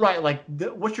sense. Right, like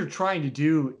what you're trying to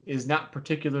do is not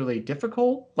particularly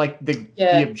difficult, like the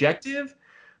objective,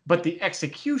 but the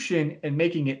execution and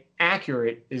making it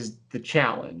accurate is the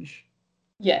challenge.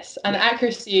 Yes, and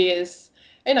accuracy is,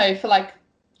 for like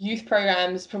youth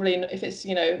programs, probably if it's,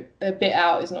 a bit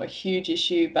out is not a huge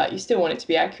issue, but you still want it to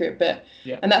be accurate. But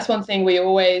and that's one thing we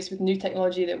always, with new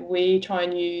technology that we try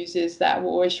and use, is that we're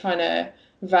always trying to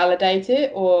validate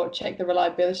it or check the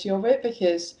reliability of it,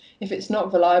 because if it's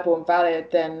not reliable and valid,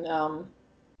 then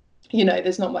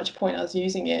there's not much point us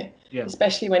using it,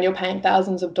 especially when you're paying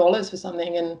thousands of dollars for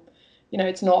something and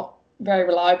it's not very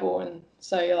reliable. And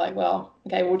so you're like, well,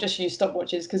 okay, we'll just use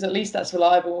stopwatches because at least that's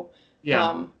reliable,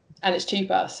 and it's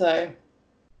cheaper. So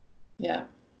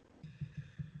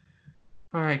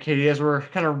All right, Katie, as we're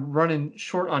kind of running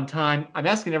short on time, I'm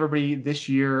asking everybody this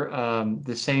year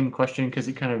the same question because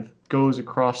it kind of goes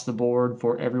across the board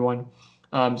for everyone.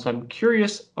 So I'm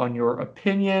curious on your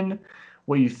opinion,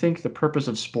 what you think the purpose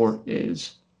of sport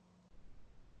is.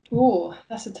 Oh,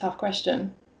 that's a tough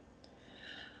question.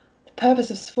 The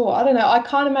purpose of sport, I don't know. I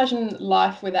can't imagine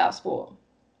life without sport.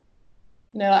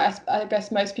 I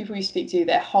guess most people you speak to,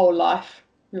 their whole life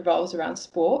revolves around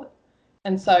sport.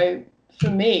 And so for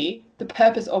me, the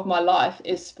purpose of my life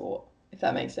is sport, if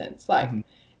that makes sense. Like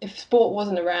if sport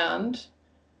wasn't around,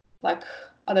 like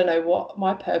I don't know what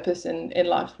my purpose in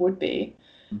life would be.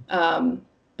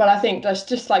 But I think that's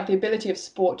just like the ability of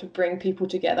sport to bring people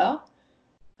together,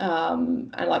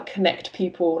 and like connect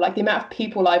people. Like the amount of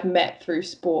people I've met through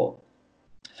sport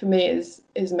for me is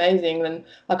amazing. And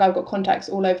like I've got contacts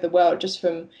all over the world just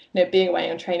from being away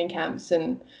on training camps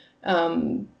and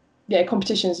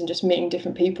competitions and just meeting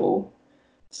different people.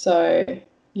 So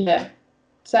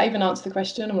does that even answer the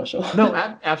question? I'm not sure. No,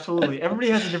 absolutely. Everybody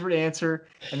has a different answer,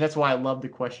 and that's why I love the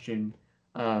question,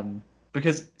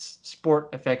 because sport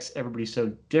affects everybody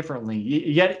so differently.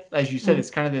 Yet, as you said, it's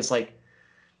kind of this like,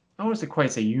 I don't want to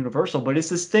quite say universal, but it's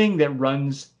this thing that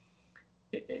runs,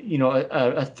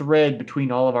 a thread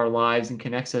between all of our lives and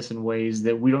connects us in ways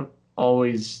that we don't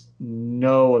always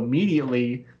know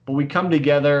immediately, but we come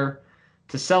together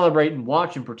to celebrate and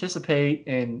watch and participate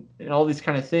and all these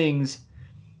kind of things.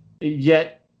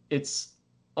 Yet it's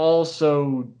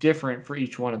also different for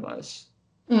each one of us.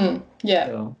 So,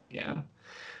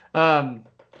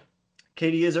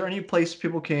 Katie, is there any place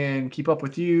people can keep up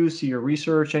with you, see your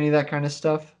research, any of that kind of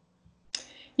stuff?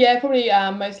 Yeah, probably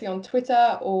mostly on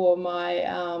Twitter or my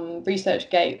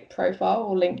ResearchGate profile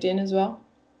or LinkedIn as well.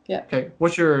 Yeah. Okay.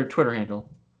 What's your Twitter handle?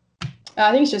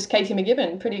 I think it's just Katie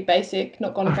McGibbon. Pretty basic.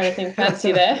 Not gone for anything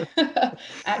fancy there.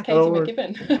 At Katie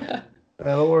McGibbon.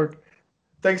 That'll work.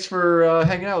 Thanks for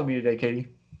hanging out with me today, Katie.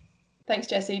 Thanks,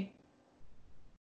 Jesse.